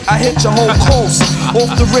fight great? I hit your whole coast off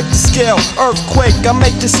the Richter scale. Earthquake, I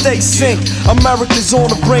make the state sink. America's on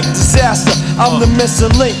the brink, disaster. I'm the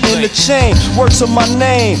missing link in the chain. Words of my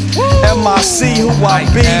name, MIC, who I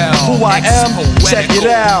be, who I am. Check it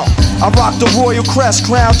out. I rock the royal crest,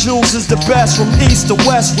 crown jewels is the best. From east to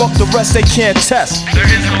west, fuck the rest they can't test. There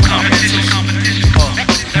is no competition.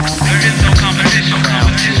 There is no competition.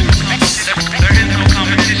 Crown jewels. There is no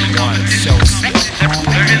competition.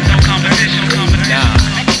 There is no competition.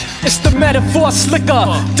 It's the metaphor slicker,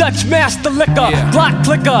 Dutch master liquor, block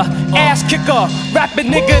clicker, ass kicker, rapping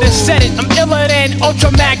nigga that said it. I'm iller than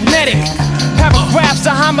ultramagnetic. Paragraphs,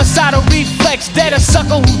 a homicidal reflex. Dead a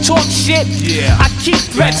sucker who talk shit. I keep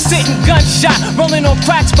threats, sitting gunshot, rolling on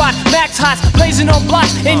crack spot, max hots, blazing on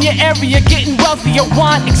blocks in your area, getting wealthier.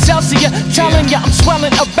 Want Excelsior, telling ya I'm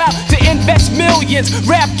swelling about to invest millions.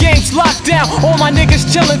 Rap games locked down, all my niggas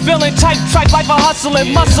chilling, feeling tight, tripe life of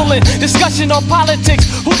hustling, muscling. Discussion on politics,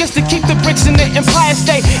 who gets to keep the bricks in the Empire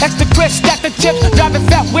State? Extra crisp, stack the chips, driving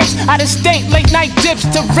fat whips out of state, late night dips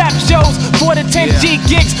to rap shows, 4 to 10 G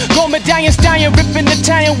gigs, gold medallions down. Ripping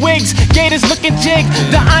Italian wigs, gators looking jig.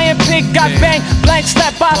 The iron pig got banged, blank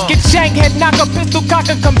slap box get shanked. Head knock a pistol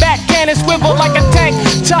cocker, combat cannon swivel like a tank.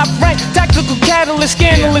 Top rank, tactical catalyst,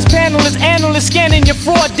 scandalous panelist, analyst scanning your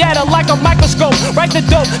fraud data like a microscope. Right the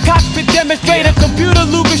dope, cockpit demonstrator, computer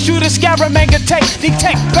Luger shooter, scaramanga tape,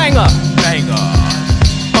 detect banger. Banger.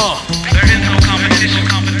 There is no competition.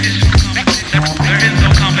 There is no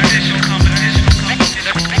competition.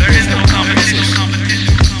 There is no competition.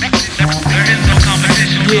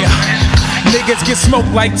 Yeah, niggas get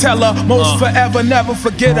smoked like Teller. Most forever, never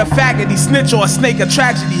forget a faggoty snitch or a snake. A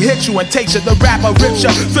tragedy hits you and takes you. The rapper rips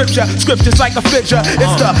you, flips you, scriptures like a flitter.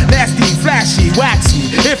 It's the nasty, flashy, waxy.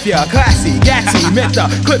 If you're classy, gatsy, mint the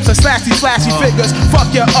clips of slashy, flashy figures.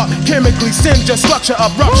 Fuck you up, chemically send your structure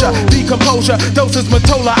up, rupture, decomposure. Doses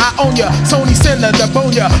Matola, I own ya. Sony Sender, the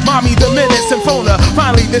bonia. Mommy, the minute symphona.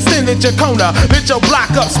 Finally descended your corner. Lit your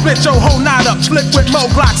block up, split your whole knot up. Slick with more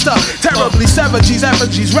block stuff. Terribly sever G's,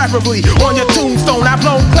 effigies, reverably. On your tombstone, I've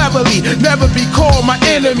blown cleverly. Never be called my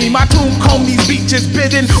enemy. My tomb comb these beaches,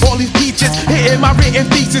 bidding all these beaches. Hitting my written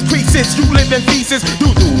thesis, creases. You live in thesis.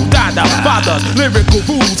 Doo-doo, dada, fathers, lyrical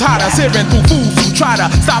fools. Hotter, searing through fools who try to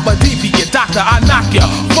stop a deviant doctor. I knock ya,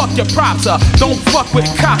 fuck your props up. Don't fuck with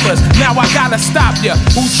coppers. Now I gotta stop ya.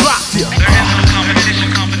 Who dropped ya? There is no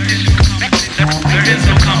competition. There is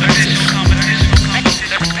no competition.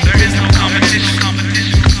 There is no competition.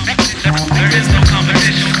 There is no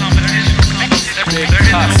competition. There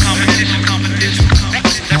is no competition.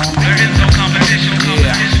 There is no competition.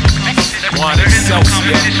 Yeah. One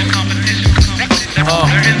Excelsior.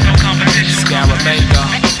 Scaramanga.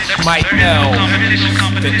 Mike L.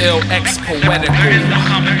 The ill ex-poetical.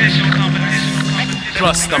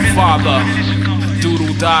 Plus the father.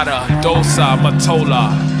 Doodle Dada. Dosa Matola.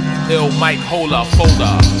 Ill Mike Hola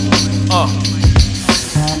Folder.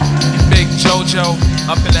 Big Jojo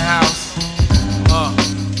up in the house.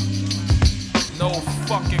 No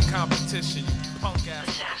fucking competition, you punk ass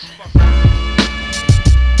motherfucker.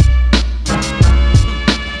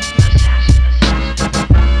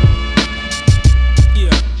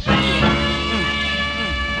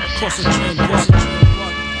 Concentrate.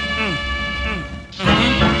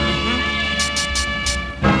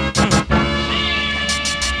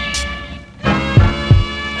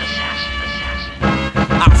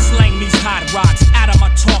 I'll slang these hot rocks out of my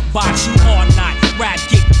talk box. You all night. Rap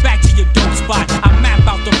get back to your dope spot. I map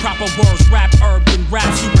out the proper words. Rap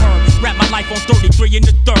and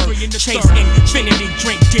the third. Chase infinity,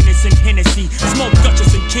 drink Guinness and Hennessy. Smoke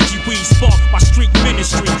Dutchess and Kenji weed, spark my street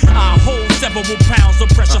ministry. I hold several pounds of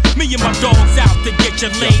pressure. Me and my dogs out to get you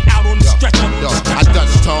laid out on the stretcher. I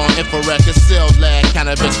Dutch tone, infrared, concealed lag,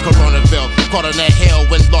 cannabis, Coronaville. Caught on that hill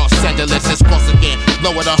when Los Angeles is close again.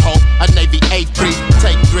 Lower the hoe, a Navy A3,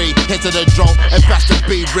 take 3, hit to the drone, and fast to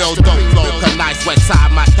be real, don't flow. Nice west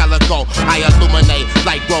side, my calico. I illuminate,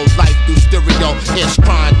 light grow life through stereo. It's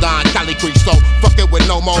crime, Don, Cali Creek, so fuck it with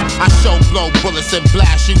no more. I show blow bullets and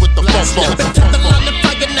blast you with the fofo. Step into the line of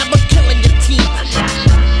fire, never killing your team.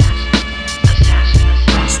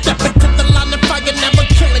 Step into the line of fire, never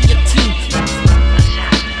killing your team.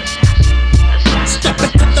 Step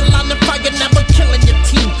into the line of fire, never killing your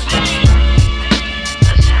team.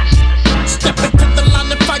 Step into the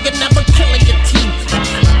line of fire, never killing your team.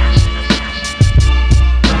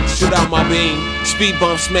 Shoot out my beam. Speed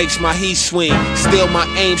bumps makes my heat swing. Still my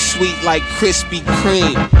aim sweet like Krispy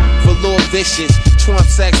Kreme. Velour vicious, Trump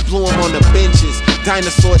sacks blew him on the benches.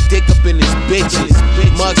 Dinosaur dick up in his bitches.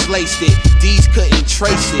 Mugs laced it, D's couldn't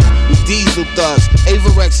trace it. We diesel thugs,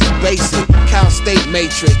 Avarex is basic. Cal State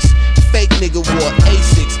Matrix, fake nigga wore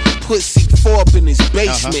Asics. Put C4 up in his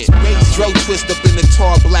basement. Dro twist up in the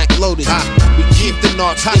tall black Lotus. We keep the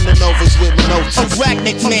knots in the Novas with Minotas.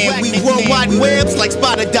 Arachnic man, we worldwide webs like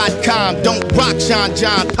Spotter.com. Don't rock Sean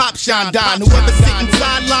John, pop Sean Don. Whoever sitting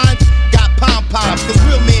sideline got pom-poms. Cause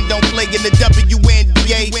real men don't play in the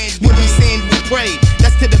WNBA. When we sin, we pray.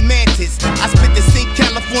 That's to the mantis. I spit the sink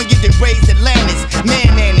California, then raise Atlantis.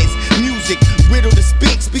 Man-annis, music, riddle the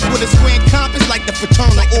speak. Speak with a square compass like the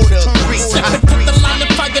fraternal order of Greece. Step into the line of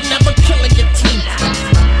fire, never killing your team.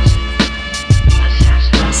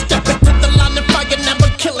 Step into the line of fire, never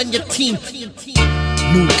killing your team.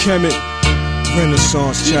 New Kemet,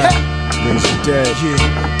 Renaissance child, raise the dead, yeah,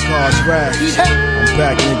 God's wrath. I'm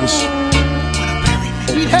back, niggas.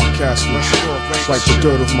 Open the casket, swipe the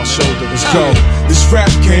dirt off my shoulder. Let's go. This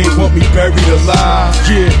rap game want me buried alive.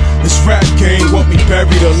 Yeah, this rap game want me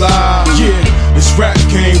buried alive. Yeah, this rap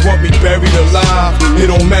game want me buried alive. It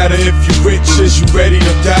don't matter if you rich, is you ready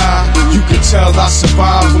to die? You can tell I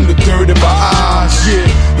survived from the dirt in my eyes. Yeah,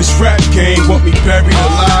 this rap game want me buried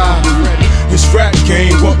alive. This rap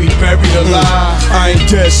game want me buried alive. I ain't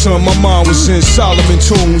dead, son, my mind was in Solomon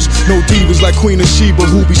tombs. No divas like Queen of Sheba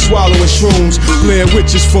who be swallowing shrooms. Blair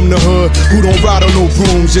witches from the hood who don't ride on no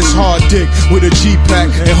brooms. It's hard dick with a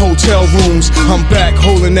G-pack and hotel rooms. I'm back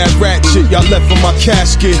holding that ratchet y'all left in my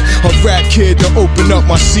casket. A rap kid to open up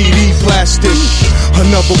my CD plastic.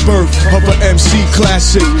 Another birth of an MC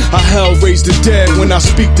classic. I hell raise the dead when I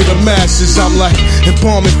speak to the masses. I'm like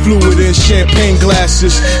embalming fluid in champagne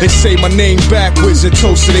glasses. They say my name backwards and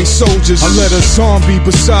toast to they soldiers. I let a zombie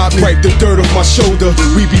beside me wipe the dirt off my shoulder.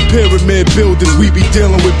 We be pyramid builders, we be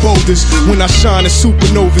dealing with boulders. When I shine in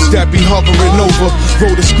supernovas that be hovering over.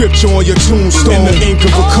 Wrote a scripture on your tombstone in the ink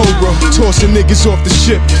of a cobra. Tossing niggas off the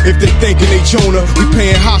ship if they thinking they Jonah. We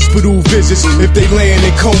paying hospital visits if they laying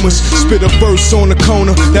in comas. Spit a verse on the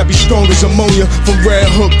corner that be strong as ammonia. From Red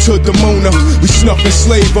Hook to Demona, we snuffing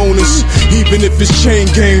slave owners. Even if it's chain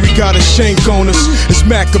gang, we got a shank on us. It's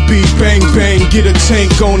Maccabee, bang bang, get a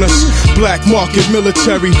tank on us. Black market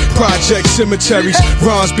military, project cemeteries.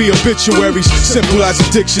 Rhymes be obituaries, simple as a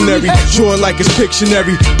dictionary. Draw like it's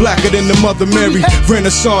Pictionary, blacker than the Mother Mary.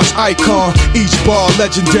 Renaissance icon, each bar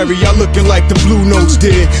legendary. Y'all looking like the Blue Notes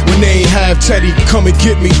did when they ain't have Teddy. Come and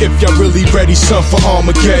get me if y'all really ready, son, for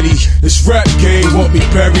Armageddon. This rap game want me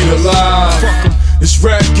buried alive. This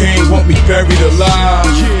rap game want me buried alive.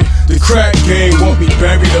 The crack game want me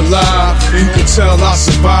buried alive. You can tell I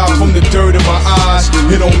survived from the dirt in my eyes.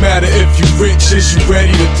 It don't matter if you rich, is you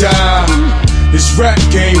ready to die? This rap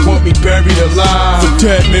game want me buried alive. For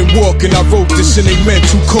dead men walking, I wrote this in a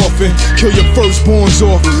mental coffin. Kill your firstborns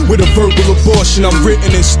off with a verbal abortion. I'm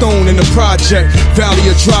written in stone in the project, Valley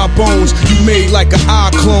of Dry Bones. You made like an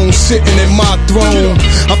eye clone sitting in my throne.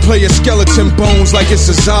 I play a skeleton bones like it's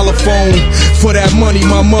a xylophone. For that money,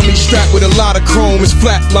 my mummy strapped with a lot of chrome. It's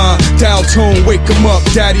flatline, dial tone, wake 'em up,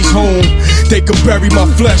 daddy's home. They could bury my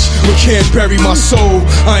flesh, but can't bury my soul.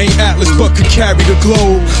 I ain't Atlas, but could carry the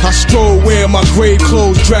globe. I stroll wearing my grave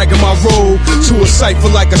clothes, dragging my robe to a cipher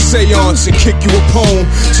like a seance and kick you a poem.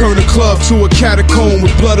 Turn a club to a catacomb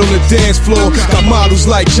with blood on the dance floor. Got models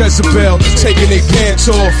like Jezebel taking their pants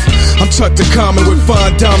off. I'm tucked to common with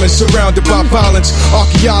fine diamonds, surrounded by violence.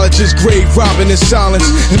 Archaeologists grave robbing in silence,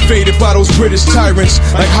 invaded by those British tyrants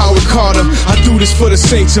like Howard Carter. I do this for the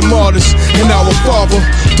saints and martyrs and our Father.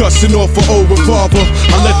 Dusting off an old revolver,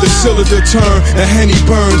 I let the cylinder turn and Henny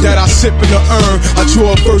burn that I sip in the urn. I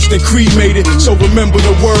draw a verse then cremate it, so remember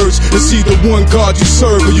the words. It's either one God you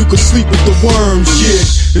serve or you can sleep with the worms. Yeah,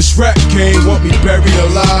 this rap game want me buried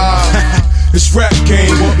alive. This rap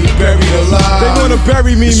game want me buried alive. They wanna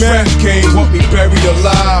bury me, this man. This rap game want me buried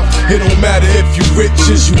alive. It don't matter if you rich,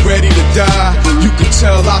 is you ready to die. You can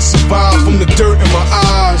tell I survived from the dirt in my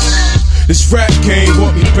eyes. This rap game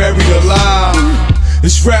want me buried alive.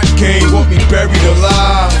 This rap game want me buried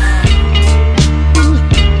alive.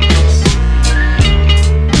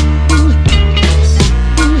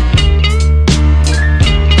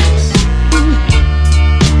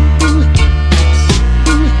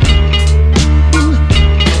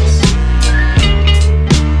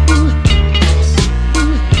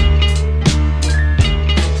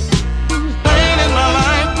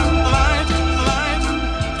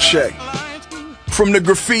 Check. From the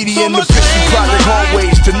graffiti in the Pissy Project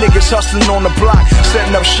hallways to niggas hustling on the block,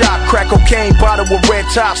 setting up shop, crack cocaine bottle with red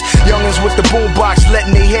tops. Youngins with the boombox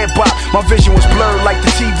letting they head bop. My vision was blurred like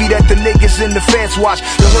the TV that the niggas in the fence watch.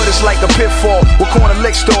 The hood is like a pitfall with corner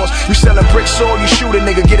lick stores. You selling bricks or you shoot a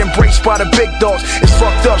nigga, get embraced by the big dogs. It's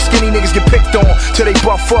fucked up, skinny niggas get picked on till they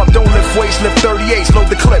buff up. Don't lift weights, lift 38s,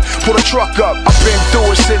 load the clip, pull the truck up. I've been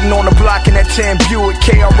through it, sitting on the block in that 10 Buick.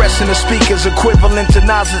 KRS in the speakers, equivalent to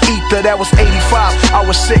Nas's ether. That was 85. I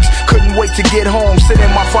was 6, couldn't wait to get home. Sitting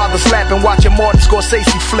in my father's lap and watching Martin Scorsese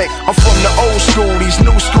flick. I'm from the old school, these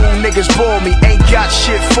new school niggas bore me. Ain't got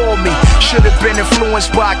shit for me. Should've been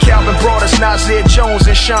influenced by Calvin Broadus, Nasir Jones,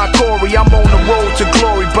 and Sean Corey. I'm on the road to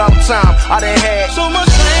glory, bout time. I done had so much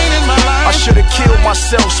pain in my life. I should've killed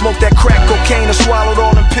myself, smoked that crack cocaine and swallowed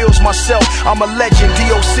all them pills myself. I'm a legend,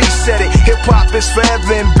 DOC said it. Hip hop is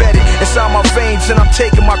forever embedded inside my veins, and I'm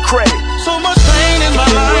taking my credit. So much pain in my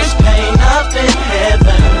life. If it was pain up in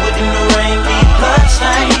heaven, wouldn't the rain be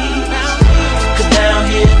bloodstains? Cause down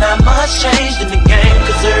here not much changed in the game,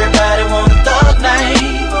 cause everybody want a thug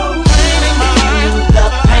name. If you knew the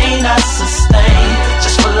pain I sustained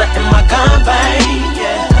just for letting my gun bang,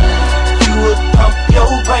 yeah, you would pump your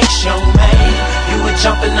brakes, young man. You would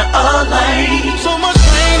jump in the other lane. So much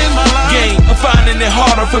pain in my life. Game, I'm finding it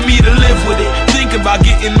harder for me to live with it. Think about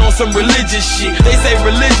getting on some religious shit. They say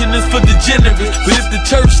religion is for degenerates, but if the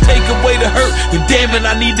church take away the hurt, then damn it,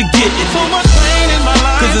 I need to get it. So much pain in my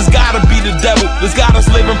life. Cause it's gotta be the devil that's got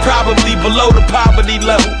us living probably below the poverty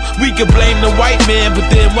level. We could blame the white man, but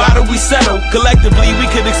then why do we settle? Collectively,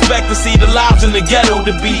 we could expect to see the lives in the ghetto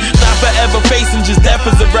to be not forever facing just death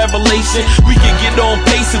as a revelation. We could get on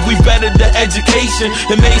pace if we bettered the education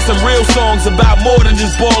and made some real songs about more than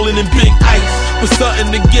just balling in big ice, but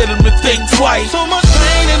something to get them to think twice. So much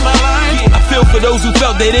pain in my life. Yeah, I feel for those who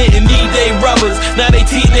felt they didn't need their brothers. Now they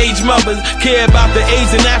teenage mothers care about the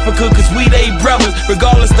AIDS in Africa cause we they brothers.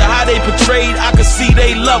 Regardless to how they portrayed, I could see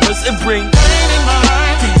they love us. It bring pain in my life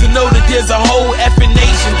to know that there's a whole effing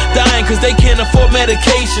nation dying cause they can't afford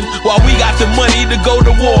medication, while we got the money to go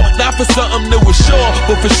to war, not for something that was sure,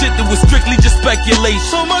 but for shit that was strictly just speculation.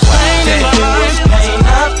 So much pain in my life. If it was pain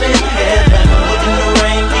up in heaven, wouldn't the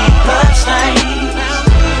rain be bloodstains?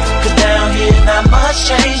 Cause down here not much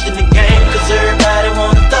changed in the game, cause everybody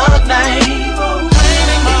want a thug name.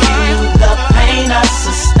 If you knew the pain I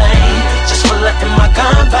sustained just for letting my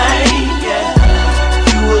gun bang, yeah,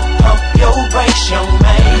 you would pump your brakes, young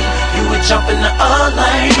man. You would jump in the other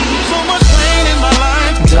lane. So much pain in my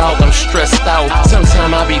life. Dog, I'm stressed out.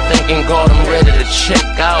 Sometimes I be thinking, God, I'm ready to check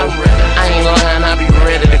out. I ain't lying, I be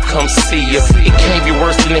ready to come see you. It can't be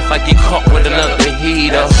worse than if I get caught with another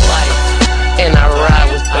heater. And I ride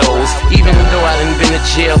with those, even though I done been to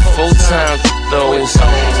jail 4 times with those.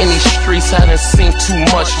 In these streets I done seen too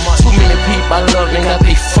much. Too many people I love and got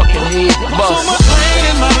they fucking head bust.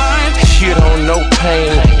 You don't know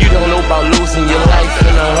pain, you don't know about losing your life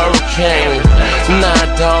in a hurricane. Nah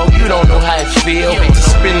dog, you don't know how it feel to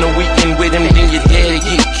spend the weekend with him, then your daddy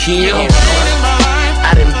get killed.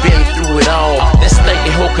 I done been through it all. This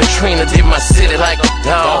thinking whole Katrina did my city like a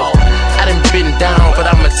dog. I done been down, but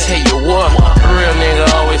I'ma tell you what, a real nigga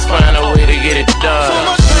always find a way to get it done.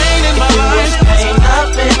 If it was pain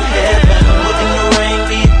up in heaven, wouldn't the rain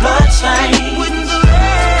be bloodstains?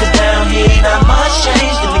 Cause down here not much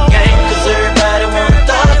changed in the game, cause everybody want a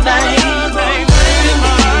thug name. If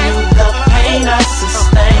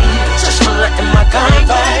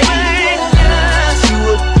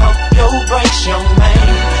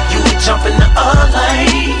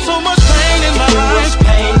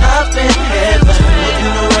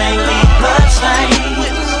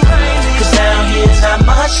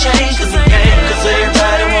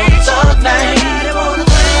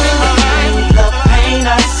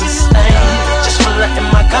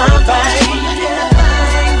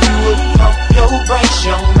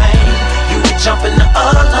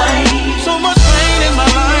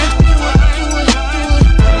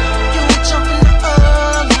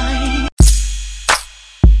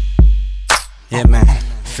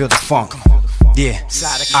funk. Yeah,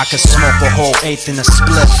 I could smoke a whole eighth in a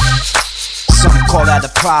split. Some call that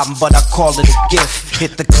a problem, but I call it a gift.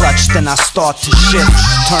 Hit the clutch, then I start to shift.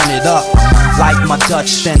 Turn it up, like my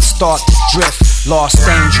Dutch, then start to drift. Lost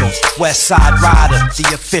Angel, West Side Rider, the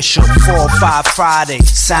official 4-5 Friday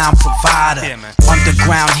sound provider.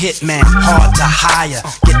 Underground hitman, hard to hire.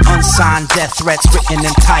 Get unsigned death threats written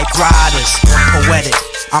in typewriters. Poetic,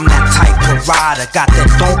 I'm that type of rider. Got that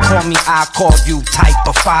don't call me, I call you type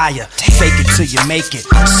of fire. Fake it till you make it,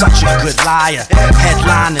 such a good liar.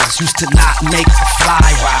 Headliners used to not make the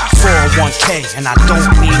flyer. 401k, and I don't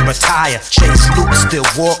mean retire. Chase Luke, still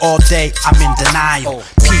war all day, I'm in denial.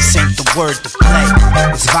 Peace ain't the word to play,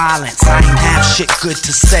 it's violence. I ain't have shit good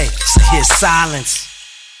to say, so here's silence.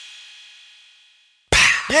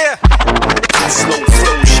 Yeah. Slow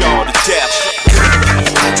flow, y'all to death.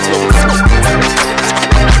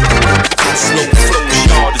 Slow flow,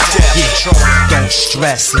 y'all to death. Yeah, don't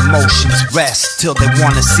stress, emotions rest till they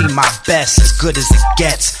wanna see my best, as good as it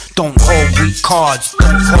gets. Don't hold weak cards,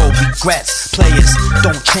 don't hold regrets. Players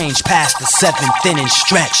don't change past the 7th inning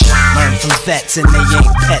stretch. Learn from vets and they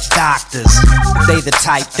ain't pet doctors. They the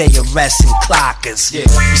type they arrestin' clockers.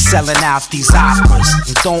 We selling out these operas,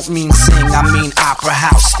 and don't mean sing, I mean opera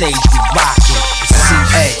house stage we rockin'. It's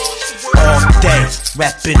CA all day,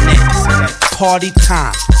 reppin' it. Party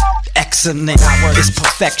time. Excellent, it's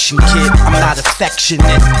perfection, kid. I'm not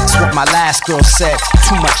affectionate. It's what my last girl said.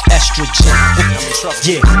 Too much estrogen.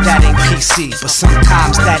 Yeah, that ain't PC, but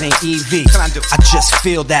sometimes that ain't EV. I just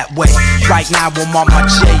feel that way. Right now I'm on my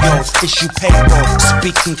J.O. issue payroll,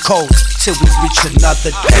 speaking code till we reach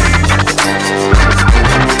another day.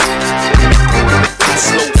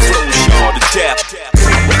 Slow flow, y'all to death.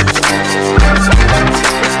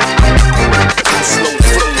 Slow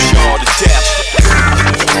flow, y'all to death.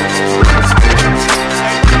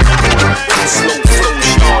 Slow flow,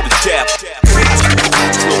 y'all to death.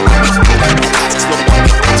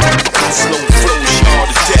 Slow flow, y'all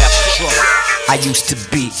to death. I used to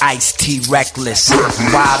be iced-tea reckless,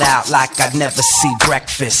 wild out like I'd never see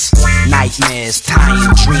breakfast. Nightmares,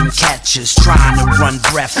 tying dream catchers, trying to run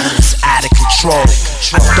breathless, out of control.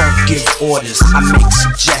 I don't give orders, I make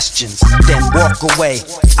suggestions, then walk away.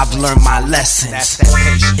 I've learned my lessons.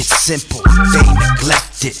 It's simple, they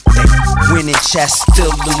neglect it. They win in chess,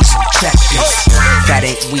 still losing checkers. That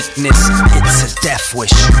ain't weakness, it's a death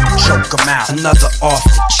wish. Choke 'em out, another off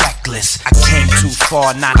the checklist. I came too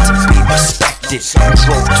far not to be respected.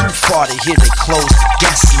 Drove too far to hear they close the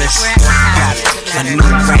guest list. A new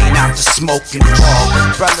rain out the smoking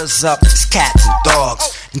fog. Brothers up, it's cats and dogs.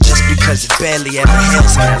 And just because it barely ever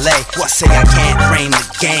hails in LA, what say I can't reign the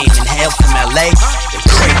game and hail from LA? They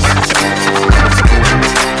crazy.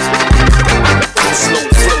 Slow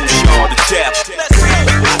flow, y'all to death.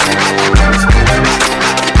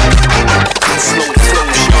 Slow flow,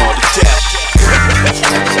 y'all to death.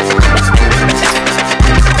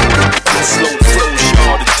 Slow flow,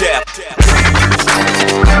 y'all to death.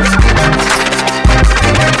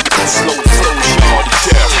 Slow flow, y'all to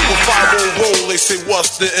death. With 5 on roll, they say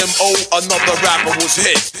what's the M.O. Another rapper was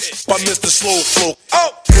hit by Mr. Slow Flow.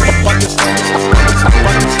 Oh!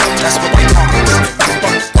 That's what they call me.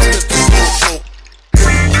 By Mr. Slow Flow.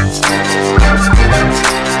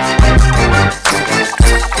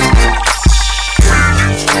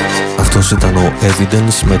 Αυτός ήταν ο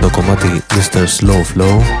Evidence με το κομμάτι Mr. Slow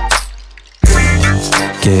Flow.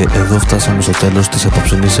 Και εδώ φτάσαμε στο τέλος της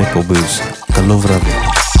απόψινής εκπομπής. Καλό βράδυ.